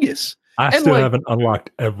humongous. I still haven't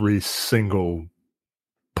unlocked every single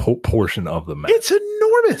portion of the map. It's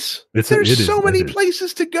enormous. There's so many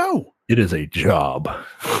places to go. It is a job.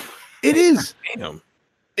 It is. Damn.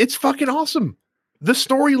 It's fucking awesome. The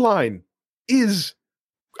storyline is.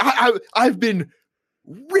 I've been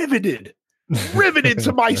riveted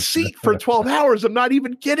to my seat for 12 hours. I'm not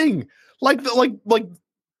even kidding. Like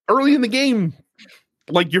early in the game,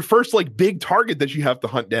 like your first like big target that you have to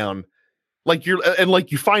hunt down. Like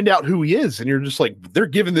you find out who he is, and you're just like, they're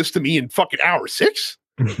giving this to me in fucking hour 6.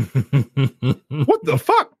 What the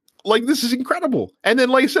fuck? Like, this is incredible. And then,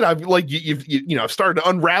 like I said, I've like I've started to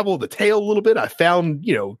unravel the tale a little bit. I found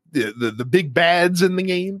the big bads in the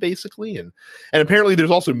game basically, and apparently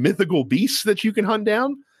there's also mythical beasts that you can hunt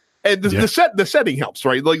down. And the setting helps,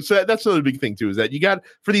 right? Like, so that's another big thing too, is that you got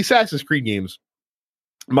for the Assassin's Creed games,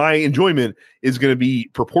 my enjoyment is going to be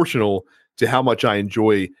proportional to how much I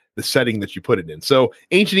enjoy the setting that you put it in. So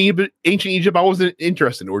ancient Egypt, I wasn't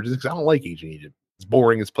interested in Origins because I don't like ancient Egypt. It's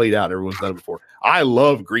boring. It's played out. Everyone's done it before. I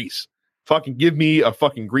love Greece. Fucking give me a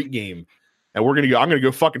fucking Greek game, and I'm gonna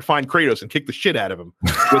go fucking find Kratos and kick the shit out of him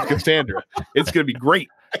with Cassandra. It's gonna be great.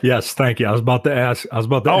 Yes, thank you. I was about to ask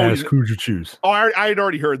who'd you choose? Oh, I had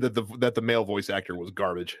already heard that the male voice actor was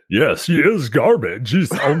garbage. Yes, he is garbage. He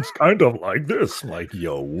sounds kind of like this. Like,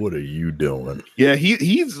 yo, what are you doing? Yeah,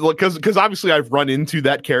 he's because obviously I've run into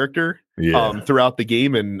that character throughout the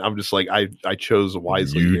game, and I'm just like I chose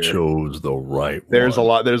wisely. You chose the right There's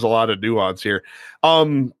one. There's a lot of nuance here.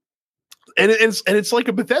 And it's like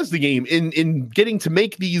a Bethesda game in getting to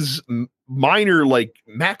make these minor like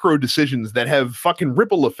macro decisions that have fucking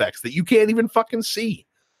ripple effects that you can't even fucking see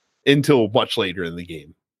until much later in the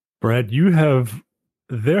game. Brad,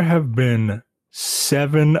 there have been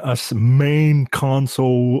 7 main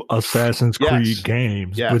console Assassin's Creed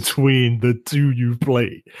games between the 2 you've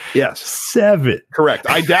played. Yes, 7. Correct.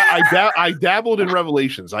 I dabbled in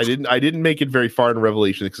Revelations. I didn't make it very far in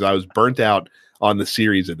Revelations because I was burnt out on the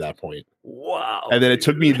series at that point. Wow. And then it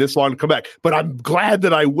took me this long to come back. But I'm glad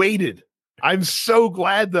that I waited. I'm so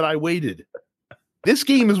glad that I waited. This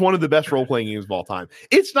game is one of the best role playing games of all time.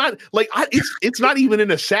 It's not like it's not even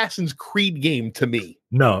an Assassin's Creed game to me.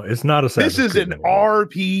 No, it's not Assassin's This is Creed an anymore.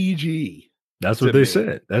 RPG. That's what they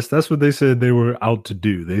said. That's what they said they were out to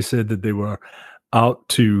do. They said that they were out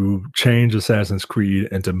to change Assassin's Creed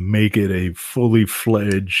and to make it a fully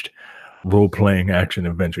fledged role-playing action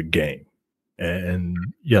adventure game. And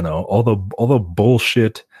all the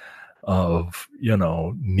bullshit of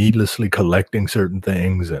needlessly collecting certain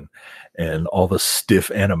things and all the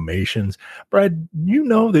stiff animations. Brad,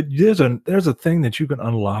 that there's a thing that you can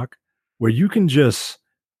unlock where you can just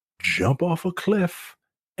jump off a cliff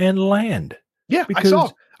and land. Yeah, I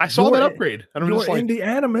saw that upgrade. I don't know. You're in the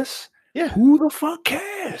Animus. Yeah. Who the fuck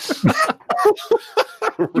cares?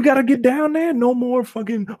 You got to get down there. No more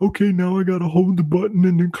fucking, okay, now I got to hold the button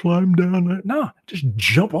and then climb down. No, just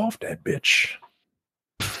jump off that bitch.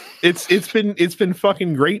 It's been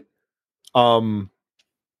fucking great.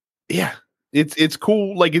 Yeah, it's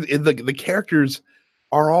cool. Like the characters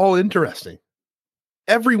are all interesting.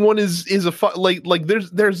 Everyone is a like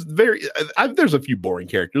there's a few boring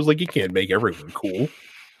characters. Like you can't make everyone cool.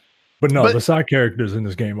 But no, the side characters in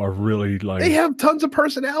this game are really like... They have tons of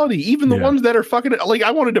personality. Even the ones that are fucking... Like, I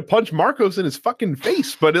wanted to punch Marcos in his fucking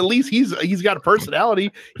face, but at least he's got a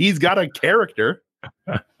personality. He's got a character.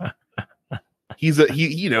 He's someone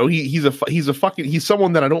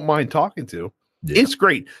that I don't mind talking to. Yeah. It's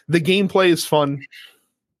great. The gameplay is fun.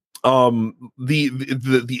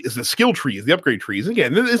 The skill trees, the upgrade trees.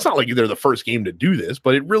 Again, it's not like they're the first game to do this,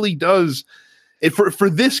 but it really does... For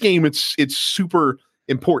this game, it's super...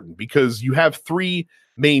 important because you have three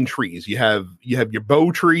main trees. You have your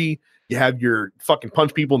bow tree, you have your fucking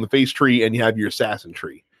punch people in the face tree, and you have your assassin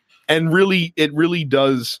tree. And really, it really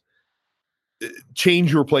does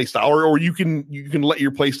change your play style, or you can let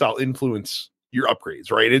your play style influence your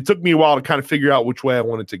upgrades, right? It took me a while to kind of figure out which way I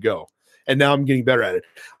wanted to go, and now I'm getting better at it.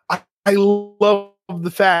 I love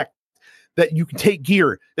the fact that you can take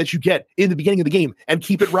gear that you get in the beginning of the game and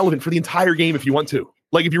keep it relevant for the entire game if you want to.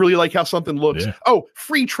 Like, if you really like how something looks. Yeah. Oh,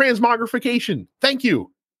 free transmogrification. Thank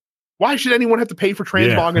you. Why should anyone have to pay for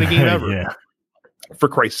transmog in a game ever? Yeah. For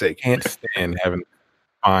Christ's sake. Can't stand having to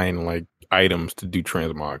find, like, items to do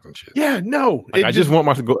transmogs and shit. Yeah, no. Like, I just want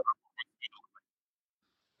my to go...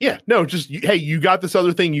 Yeah, no, just, hey, you got this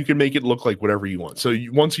other thing. You can make it look like whatever you want. So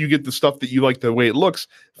once you get the stuff that you like the way it looks,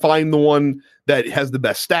 find the one that has the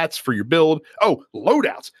best stats for your build. Oh,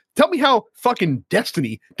 loadouts. Tell me how fucking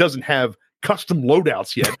Destiny doesn't have custom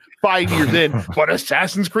loadouts yet 5 years in, but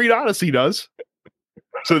Assassin's Creed Odyssey does,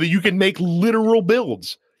 so that you can make literal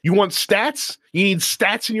builds. You want stats? You need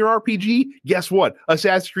stats in your RPG? Guess what?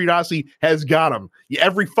 Assassin's Creed Odyssey has got them.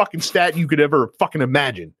 Every fucking stat you could ever fucking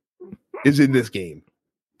imagine is in this game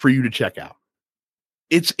for you to check out.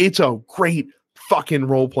 It's a great fucking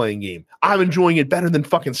role-playing game. I'm enjoying it better than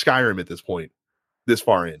fucking Skyrim at this point, this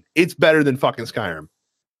far in. It's better than fucking Skyrim.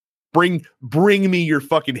 Bring me your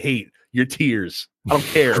fucking hate, your tears. I don't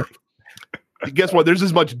care. Guess what? There's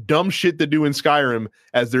as much dumb shit to do in Skyrim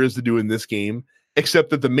as there is to do in this game, except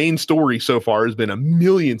that the main story so far has been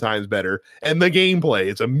 1,000,000 times better, and the gameplay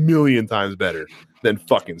is 1,000,000 times better than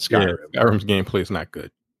fucking Skyrim. Yeah, Skyrim's gameplay is not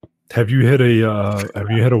good. Have you hit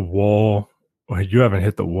a wall? Well, you haven't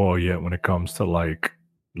hit the wall yet when it comes to like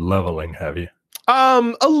leveling, have you?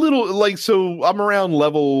 A little, like, so I'm around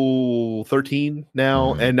level 13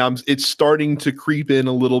 now, and it's starting to creep in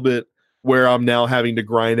a little bit where I'm now having to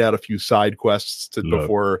grind out a few side quests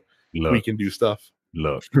before we can do stuff.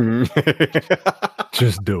 Look,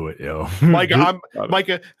 just do it, yo. Micah,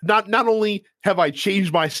 not only have I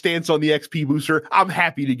changed my stance on the XP booster, I'm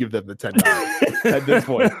happy to give them the $10 at this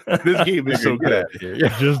point. This game is so good.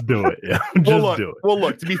 Just do it, yeah. Do it. Well,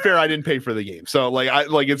 look, to be fair, I didn't pay for the game, so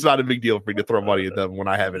it's not a big deal for me to throw money at them when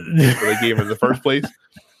I haven't paid for the game in the first place.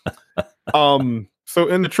 So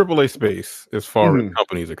in the AAA space, as far as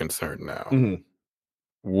companies are concerned now,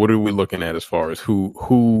 what are we looking at as far as who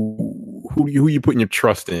you putting your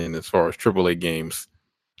trust in as far as AAA games?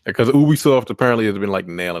 Because Ubisoft apparently has been like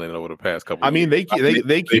nailing it over the past couple. I mean, they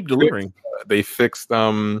keep delivering. They fixed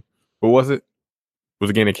what was it? It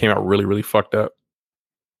was a game that came out really, really fucked up.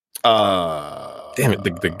 Damn it,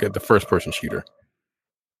 the first person shooter.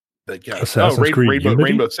 Assassin's Creed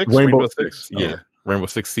Rainbow Six. Yeah, Rainbow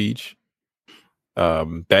Six Siege.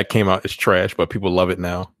 That came out, it's trash, but people love it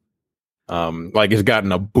now. Like, it's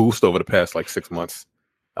gotten a boost over the past like 6 months.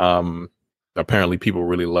 Apparently people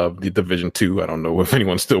really love the Division 2. I don't know if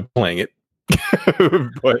anyone's still playing it.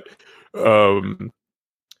 But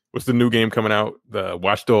what's the new game coming out? The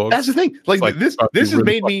Watch Dogs. That's the thing. Like this has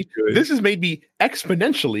made me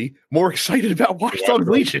exponentially more excited about Watch Dogs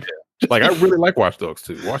Legion. Like, I really like Watch Dogs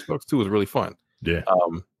 2. Watch Dogs 2 is really fun. Yeah.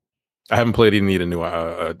 I haven't played any of the new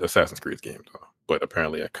Assassin's Creed games, but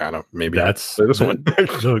apparently I kind of maybe That's play this one.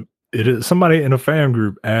 Look, it is somebody in a fan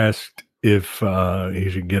group asked if he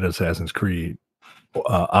should get Assassin's Creed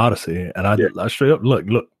Odyssey, and I straight up look,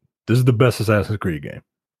 this is the best Assassin's Creed game.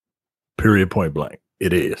 Period. Point blank.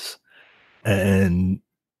 It is, and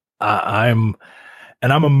I'm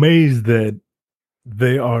amazed that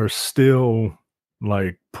they are still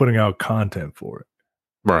like putting out content for it.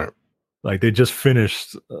 Right. Like they just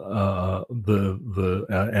finished an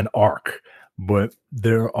arc, but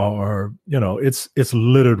there are, it's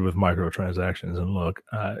littered with microtransactions. And look,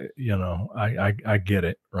 I get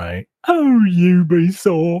it, right? Oh,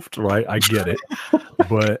 Ubisoft, right? I get it,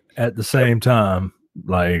 but at the same time,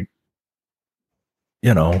 like,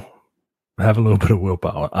 have a little bit of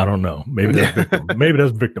willpower. I don't know. Maybe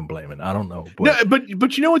that's victim blaming. I don't know. But no,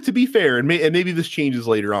 but you know what? To be fair, and maybe this changes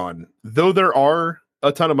later on. Though there are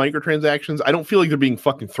a ton of microtransactions, I don't feel like they're being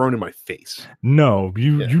fucking thrown in my face. No,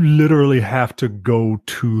 you literally have to go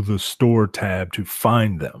to the store tab to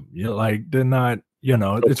find them. Like they're not.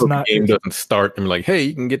 It's not. The game doesn't start and be like, hey,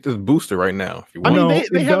 you can get this booster right now if you want. I mean,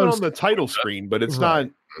 they have it on the title screen, but it's not.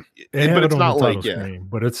 But it's not like screen,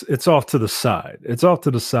 but it's off to the side. It's off to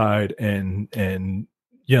the side, and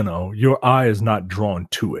your eye is not drawn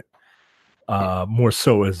to it. More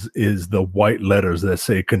so is the white letters that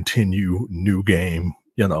say continue, new game,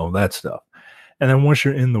 that stuff. And then once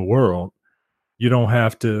you're in the world, you don't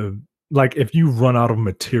have to, like, if you run out of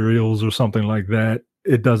materials or something like that,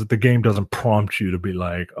 the game doesn't prompt you to be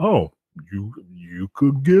like, oh, you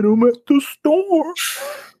could get them at the store.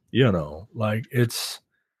 Like it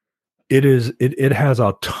has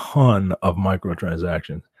a ton of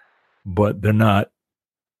microtransactions, but they're not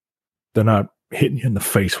hitting you in the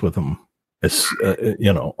face with them. It's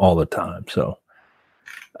all the time. So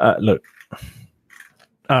look,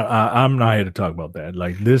 I'm not here to talk about that.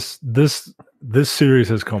 Like this series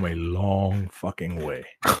has come a long fucking way.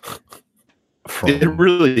 It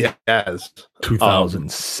really has.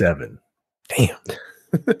 2007. Damn.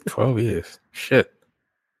 12 years. Shit.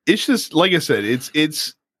 It's just like I said,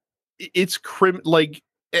 it's like,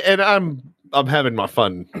 and I'm having my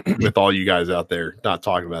fun with all you guys out there not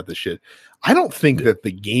talking about this shit. I don't think that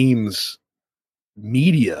the game's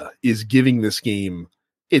media is giving this game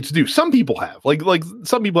its due. Some people have, like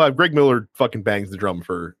some people have. Greg Miller fucking bangs the drum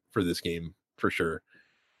for this game for sure.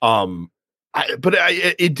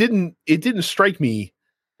 It didn't strike me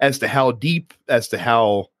as to how deep, as to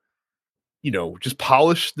how just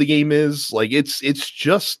polished the game is. Like it's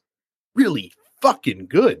just really fucking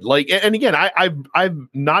good. Like, and again, I've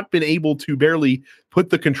not been able to barely put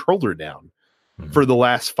the controller down for the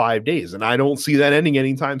last 5 days, and I don't see that ending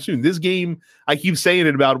anytime soon. This game, I keep saying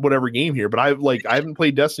it about whatever game here, but I haven't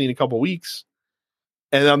played Destiny in a couple weeks,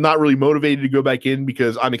 and I'm not really motivated to go back in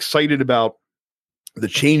because I'm excited about the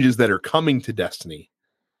changes that are coming to Destiny,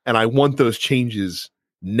 and I want those changes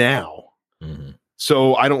now.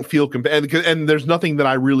 So I don't feel and there's nothing that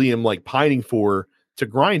I really am like pining for to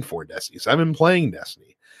grind for Destiny. So I've been playing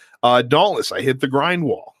Destiny. Dauntless, I hit the grind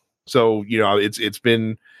wall. So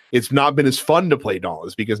it's not been as fun to play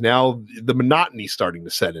Dauntless because now the monotony is starting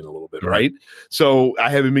to set in a little bit, right? So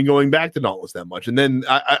I haven't been going back to Dauntless that much. And then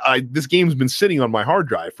this game's been sitting on my hard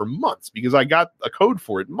drive for months because I got a code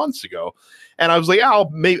for it months ago, and I was like,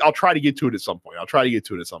 I'll try to get to it at some point.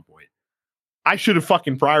 I should have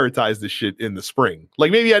fucking prioritized this shit in the spring.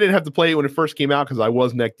 Like maybe I didn't have to play it when it first came out because I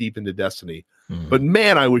was neck deep into Destiny. But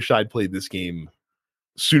man, I wish I'd played this game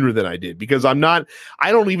sooner than I did because I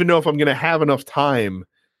don't even know if I'm going to have enough time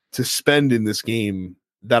to spend in this game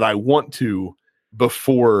that I want to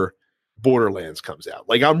before Borderlands comes out.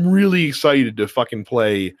 Like I'm really excited to fucking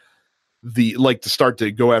play to start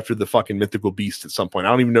to go after the fucking mythical beast at some point. I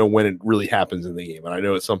don't even know when it really happens in the game, and I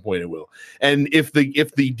know at some point it will. And if the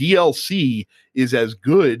DLC is as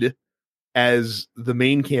good as the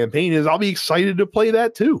main campaign is, I'll be excited to play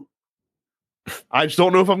that too. I just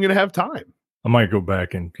don't know if I'm going to have time. I might go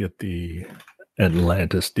back and get the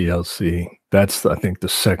Atlantis DLC. That's, I think, the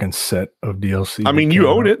second set of DLC. I mean, you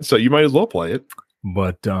own it, so you might as well play it.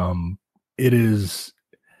 But it is,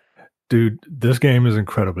 dude, this game is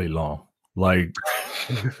incredibly long. Like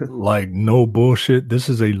no bullshit. This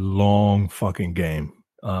is a long fucking game.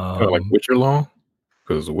 Like Witcher long?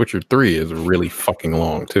 Because Witcher 3 is really fucking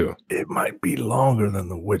long too. It might be longer than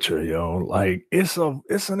The Witcher, yo. Like it's an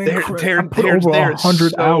incredible. I put over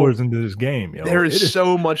 100 hours into this game, yo. There is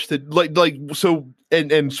so much that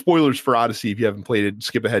and spoilers for Odyssey if you haven't played it.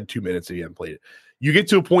 Skip ahead 2 minutes if you haven't played it. You get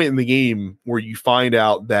to a point in the game where you find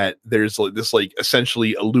out that there's this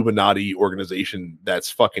essentially Illuminati organization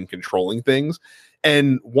that's fucking controlling things,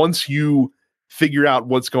 and once you figure out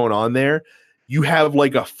what's going on there, you have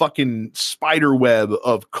like a fucking spider web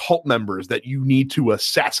of cult members that you need to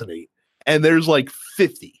assassinate. And there's like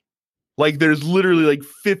 50. Like there's literally like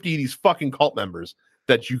 50 of these fucking cult members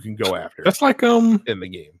that you can go after. That's like in the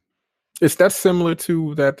game. That's similar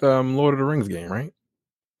to that Lord of the Rings game, right?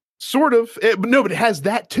 Sort of. But it has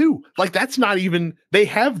that too. Like that's not even, they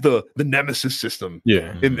have the nemesis system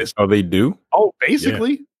in this. Oh, they do? Oh,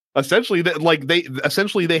 basically. Yeah. Essentially,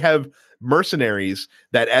 they have mercenaries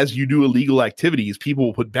that as you do illegal activities, people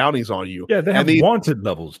will put bounties on you. Yeah, they have wanted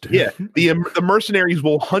levels, dude. Yeah, the mercenaries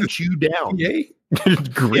will hunt you down. Great.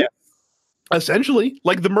 Yeah. Essentially,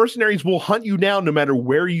 like the mercenaries will hunt you down no matter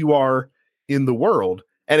where you are in the world.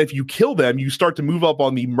 And if you kill them, you start to move up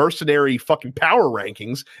on the mercenary fucking power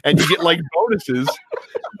rankings, and you get like bonuses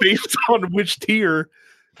based on which tier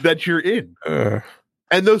that you're in.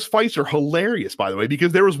 And those fights are hilarious, by the way,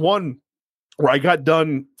 because there was one where I got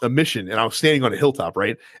done a mission and I was standing on a hilltop,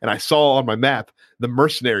 right? And I saw on my map the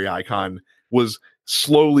mercenary icon was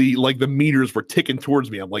slowly, like the meters were ticking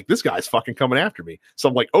towards me. I'm like, this guy's fucking coming after me. So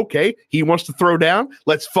I'm like, okay, he wants to throw down.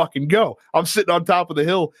 Let's fucking go. I'm sitting on top of the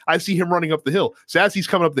hill. I see him running up the hill. So as he's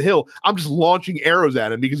coming up the hill, I'm just launching arrows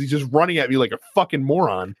at him because he's just running at me like a fucking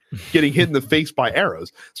moron, getting hit in the face by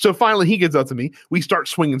arrows. So finally he gets up to me. We start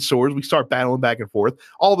swinging swords. We start battling back and forth.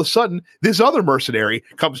 All of a sudden, this other mercenary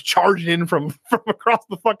comes charging in from across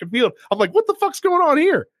the fucking field. I'm like, what the fuck's going on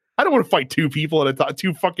here? I don't want to fight two people at a time,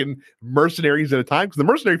 two fucking mercenaries at a time, because the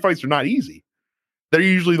mercenary fights are not easy. They're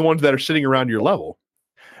usually the ones that are sitting around your level.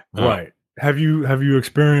 Right. Have you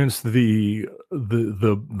experienced the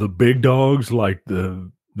big dogs, like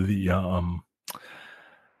the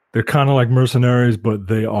they're kind of like mercenaries, but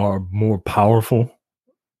they are more powerful.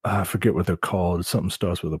 I forget what they're called. Something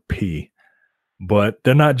starts with a P. But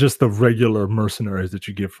they're not just the regular mercenaries that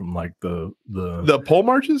you get from like the pole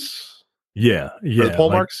marches. Yeah. The pole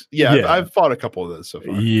marks. Yeah, I've fought a couple of those so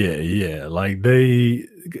far. Yeah. Like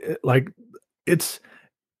it's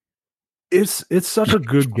such a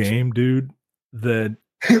good game, dude, that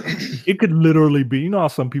it could literally be, you know how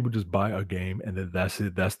some people just buy a game and then that's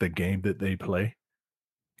it. That's the game that they play.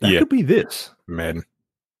 That could be this. Madden.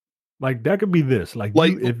 Like that could be this. Like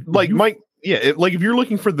if you're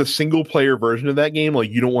looking for the single player version of that game, like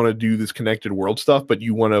you don't want to do this connected world stuff, but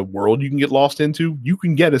you want a world you can get lost into, you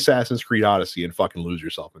can get Assassin's Creed Odyssey and fucking lose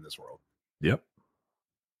yourself in this world. Yep.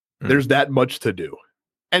 There's that much to do.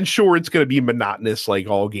 And sure, it's going to be monotonous like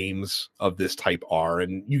all games of this type are.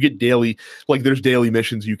 And you get there's daily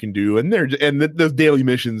missions you can do. And those daily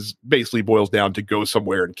missions basically boils down to go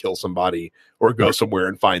somewhere and kill somebody or go somewhere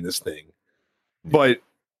and find this thing. But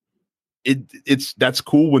that's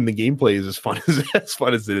cool when the gameplay is as fun as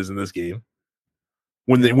it is in this game.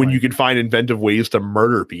 When you can find inventive ways to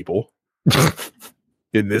murder people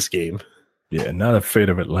in this game. Yeah, now that Fate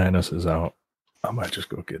of Atlantis is out, I might just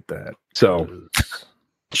go get that. So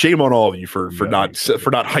shame on all of you for not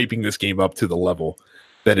hyping this game up to the level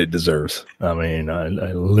that it deserves. I mean, I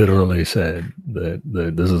literally said that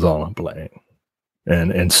this is all I'm playing.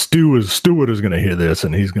 And Stewart is going to hear this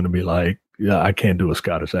and he's going to be like, yeah, I can't do a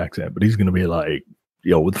Scottish accent, but he's going to be like,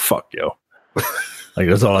 yo, what the fuck, yo? Like,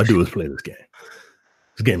 that's all I do is play this game.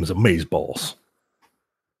 This game is amazeballs.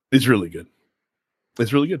 It's really good.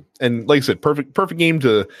 It's really good. And like I said, perfect game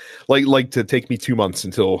to like to take me 2 months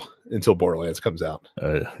until Borderlands comes out.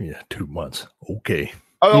 2 months. Okay.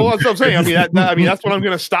 Oh, that's what I'm saying. I mean, that's when I'm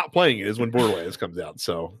going to stop playing it is when Borderlands comes out.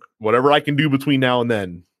 So whatever I can do between now and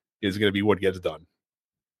then is going to be what gets done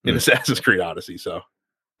in Assassin's Creed Odyssey. So,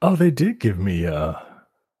 they did give me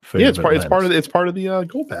it's part of the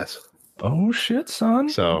Gold Pass. Oh shit, son!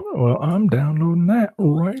 So, well, I'm downloading that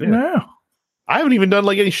now. I haven't even done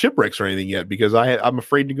like any shipwrecks or anything yet because I'm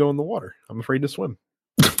afraid to go in the water. I'm afraid to swim.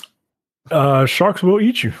 Sharks will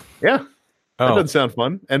eat you. Yeah, that doesn't sound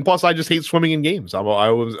fun. And plus, I just hate swimming in games. I'm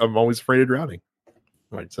always afraid of drowning.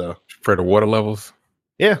 Right, so afraid of water levels.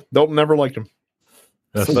 Yeah, Dalton never liked them.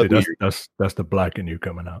 That's the black in you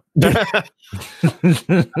coming out.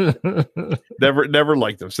 never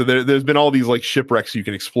liked them. So there's been all these like shipwrecks you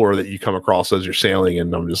can explore that you come across as you're sailing,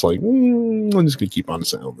 and I'm just like, I'm just gonna keep on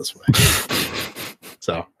sailing this way.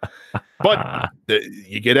 So, but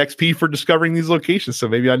you get XP for discovering these locations. So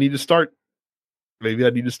maybe I need to start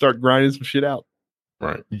grinding some shit out.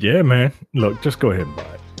 Right? Yeah, man. Look, just go ahead and buy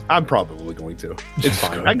it. I'm probably going to. It's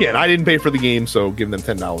fine. Again, I didn't pay for the game, so giving them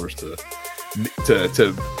 $10 to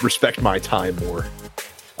respect my time more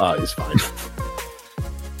is fine.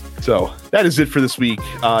 So that is it for this week.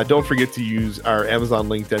 Don't forget to use our Amazon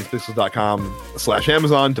link,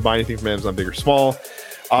 densepixels.com/Amazon to buy anything from Amazon, big or small.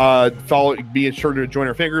 Be sure to join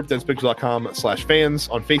our fan group, densepixels.com/fans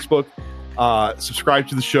on Facebook. Subscribe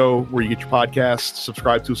to the show where you get your podcasts.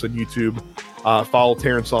 Subscribe to us on YouTube. Follow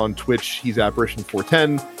Terrence on Twitch. He's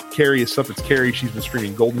Apparition410. Carrie is It's Carrie. She's been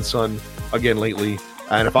streaming Golden Sun again lately.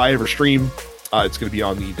 And if I ever stream, it's going to be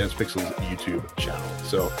on the Dense Pixels YouTube channel.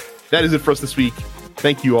 So that is it for us this week.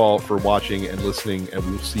 Thank you all for watching and listening, and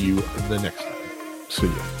we will see you the next time. See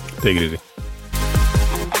you. Take it easy.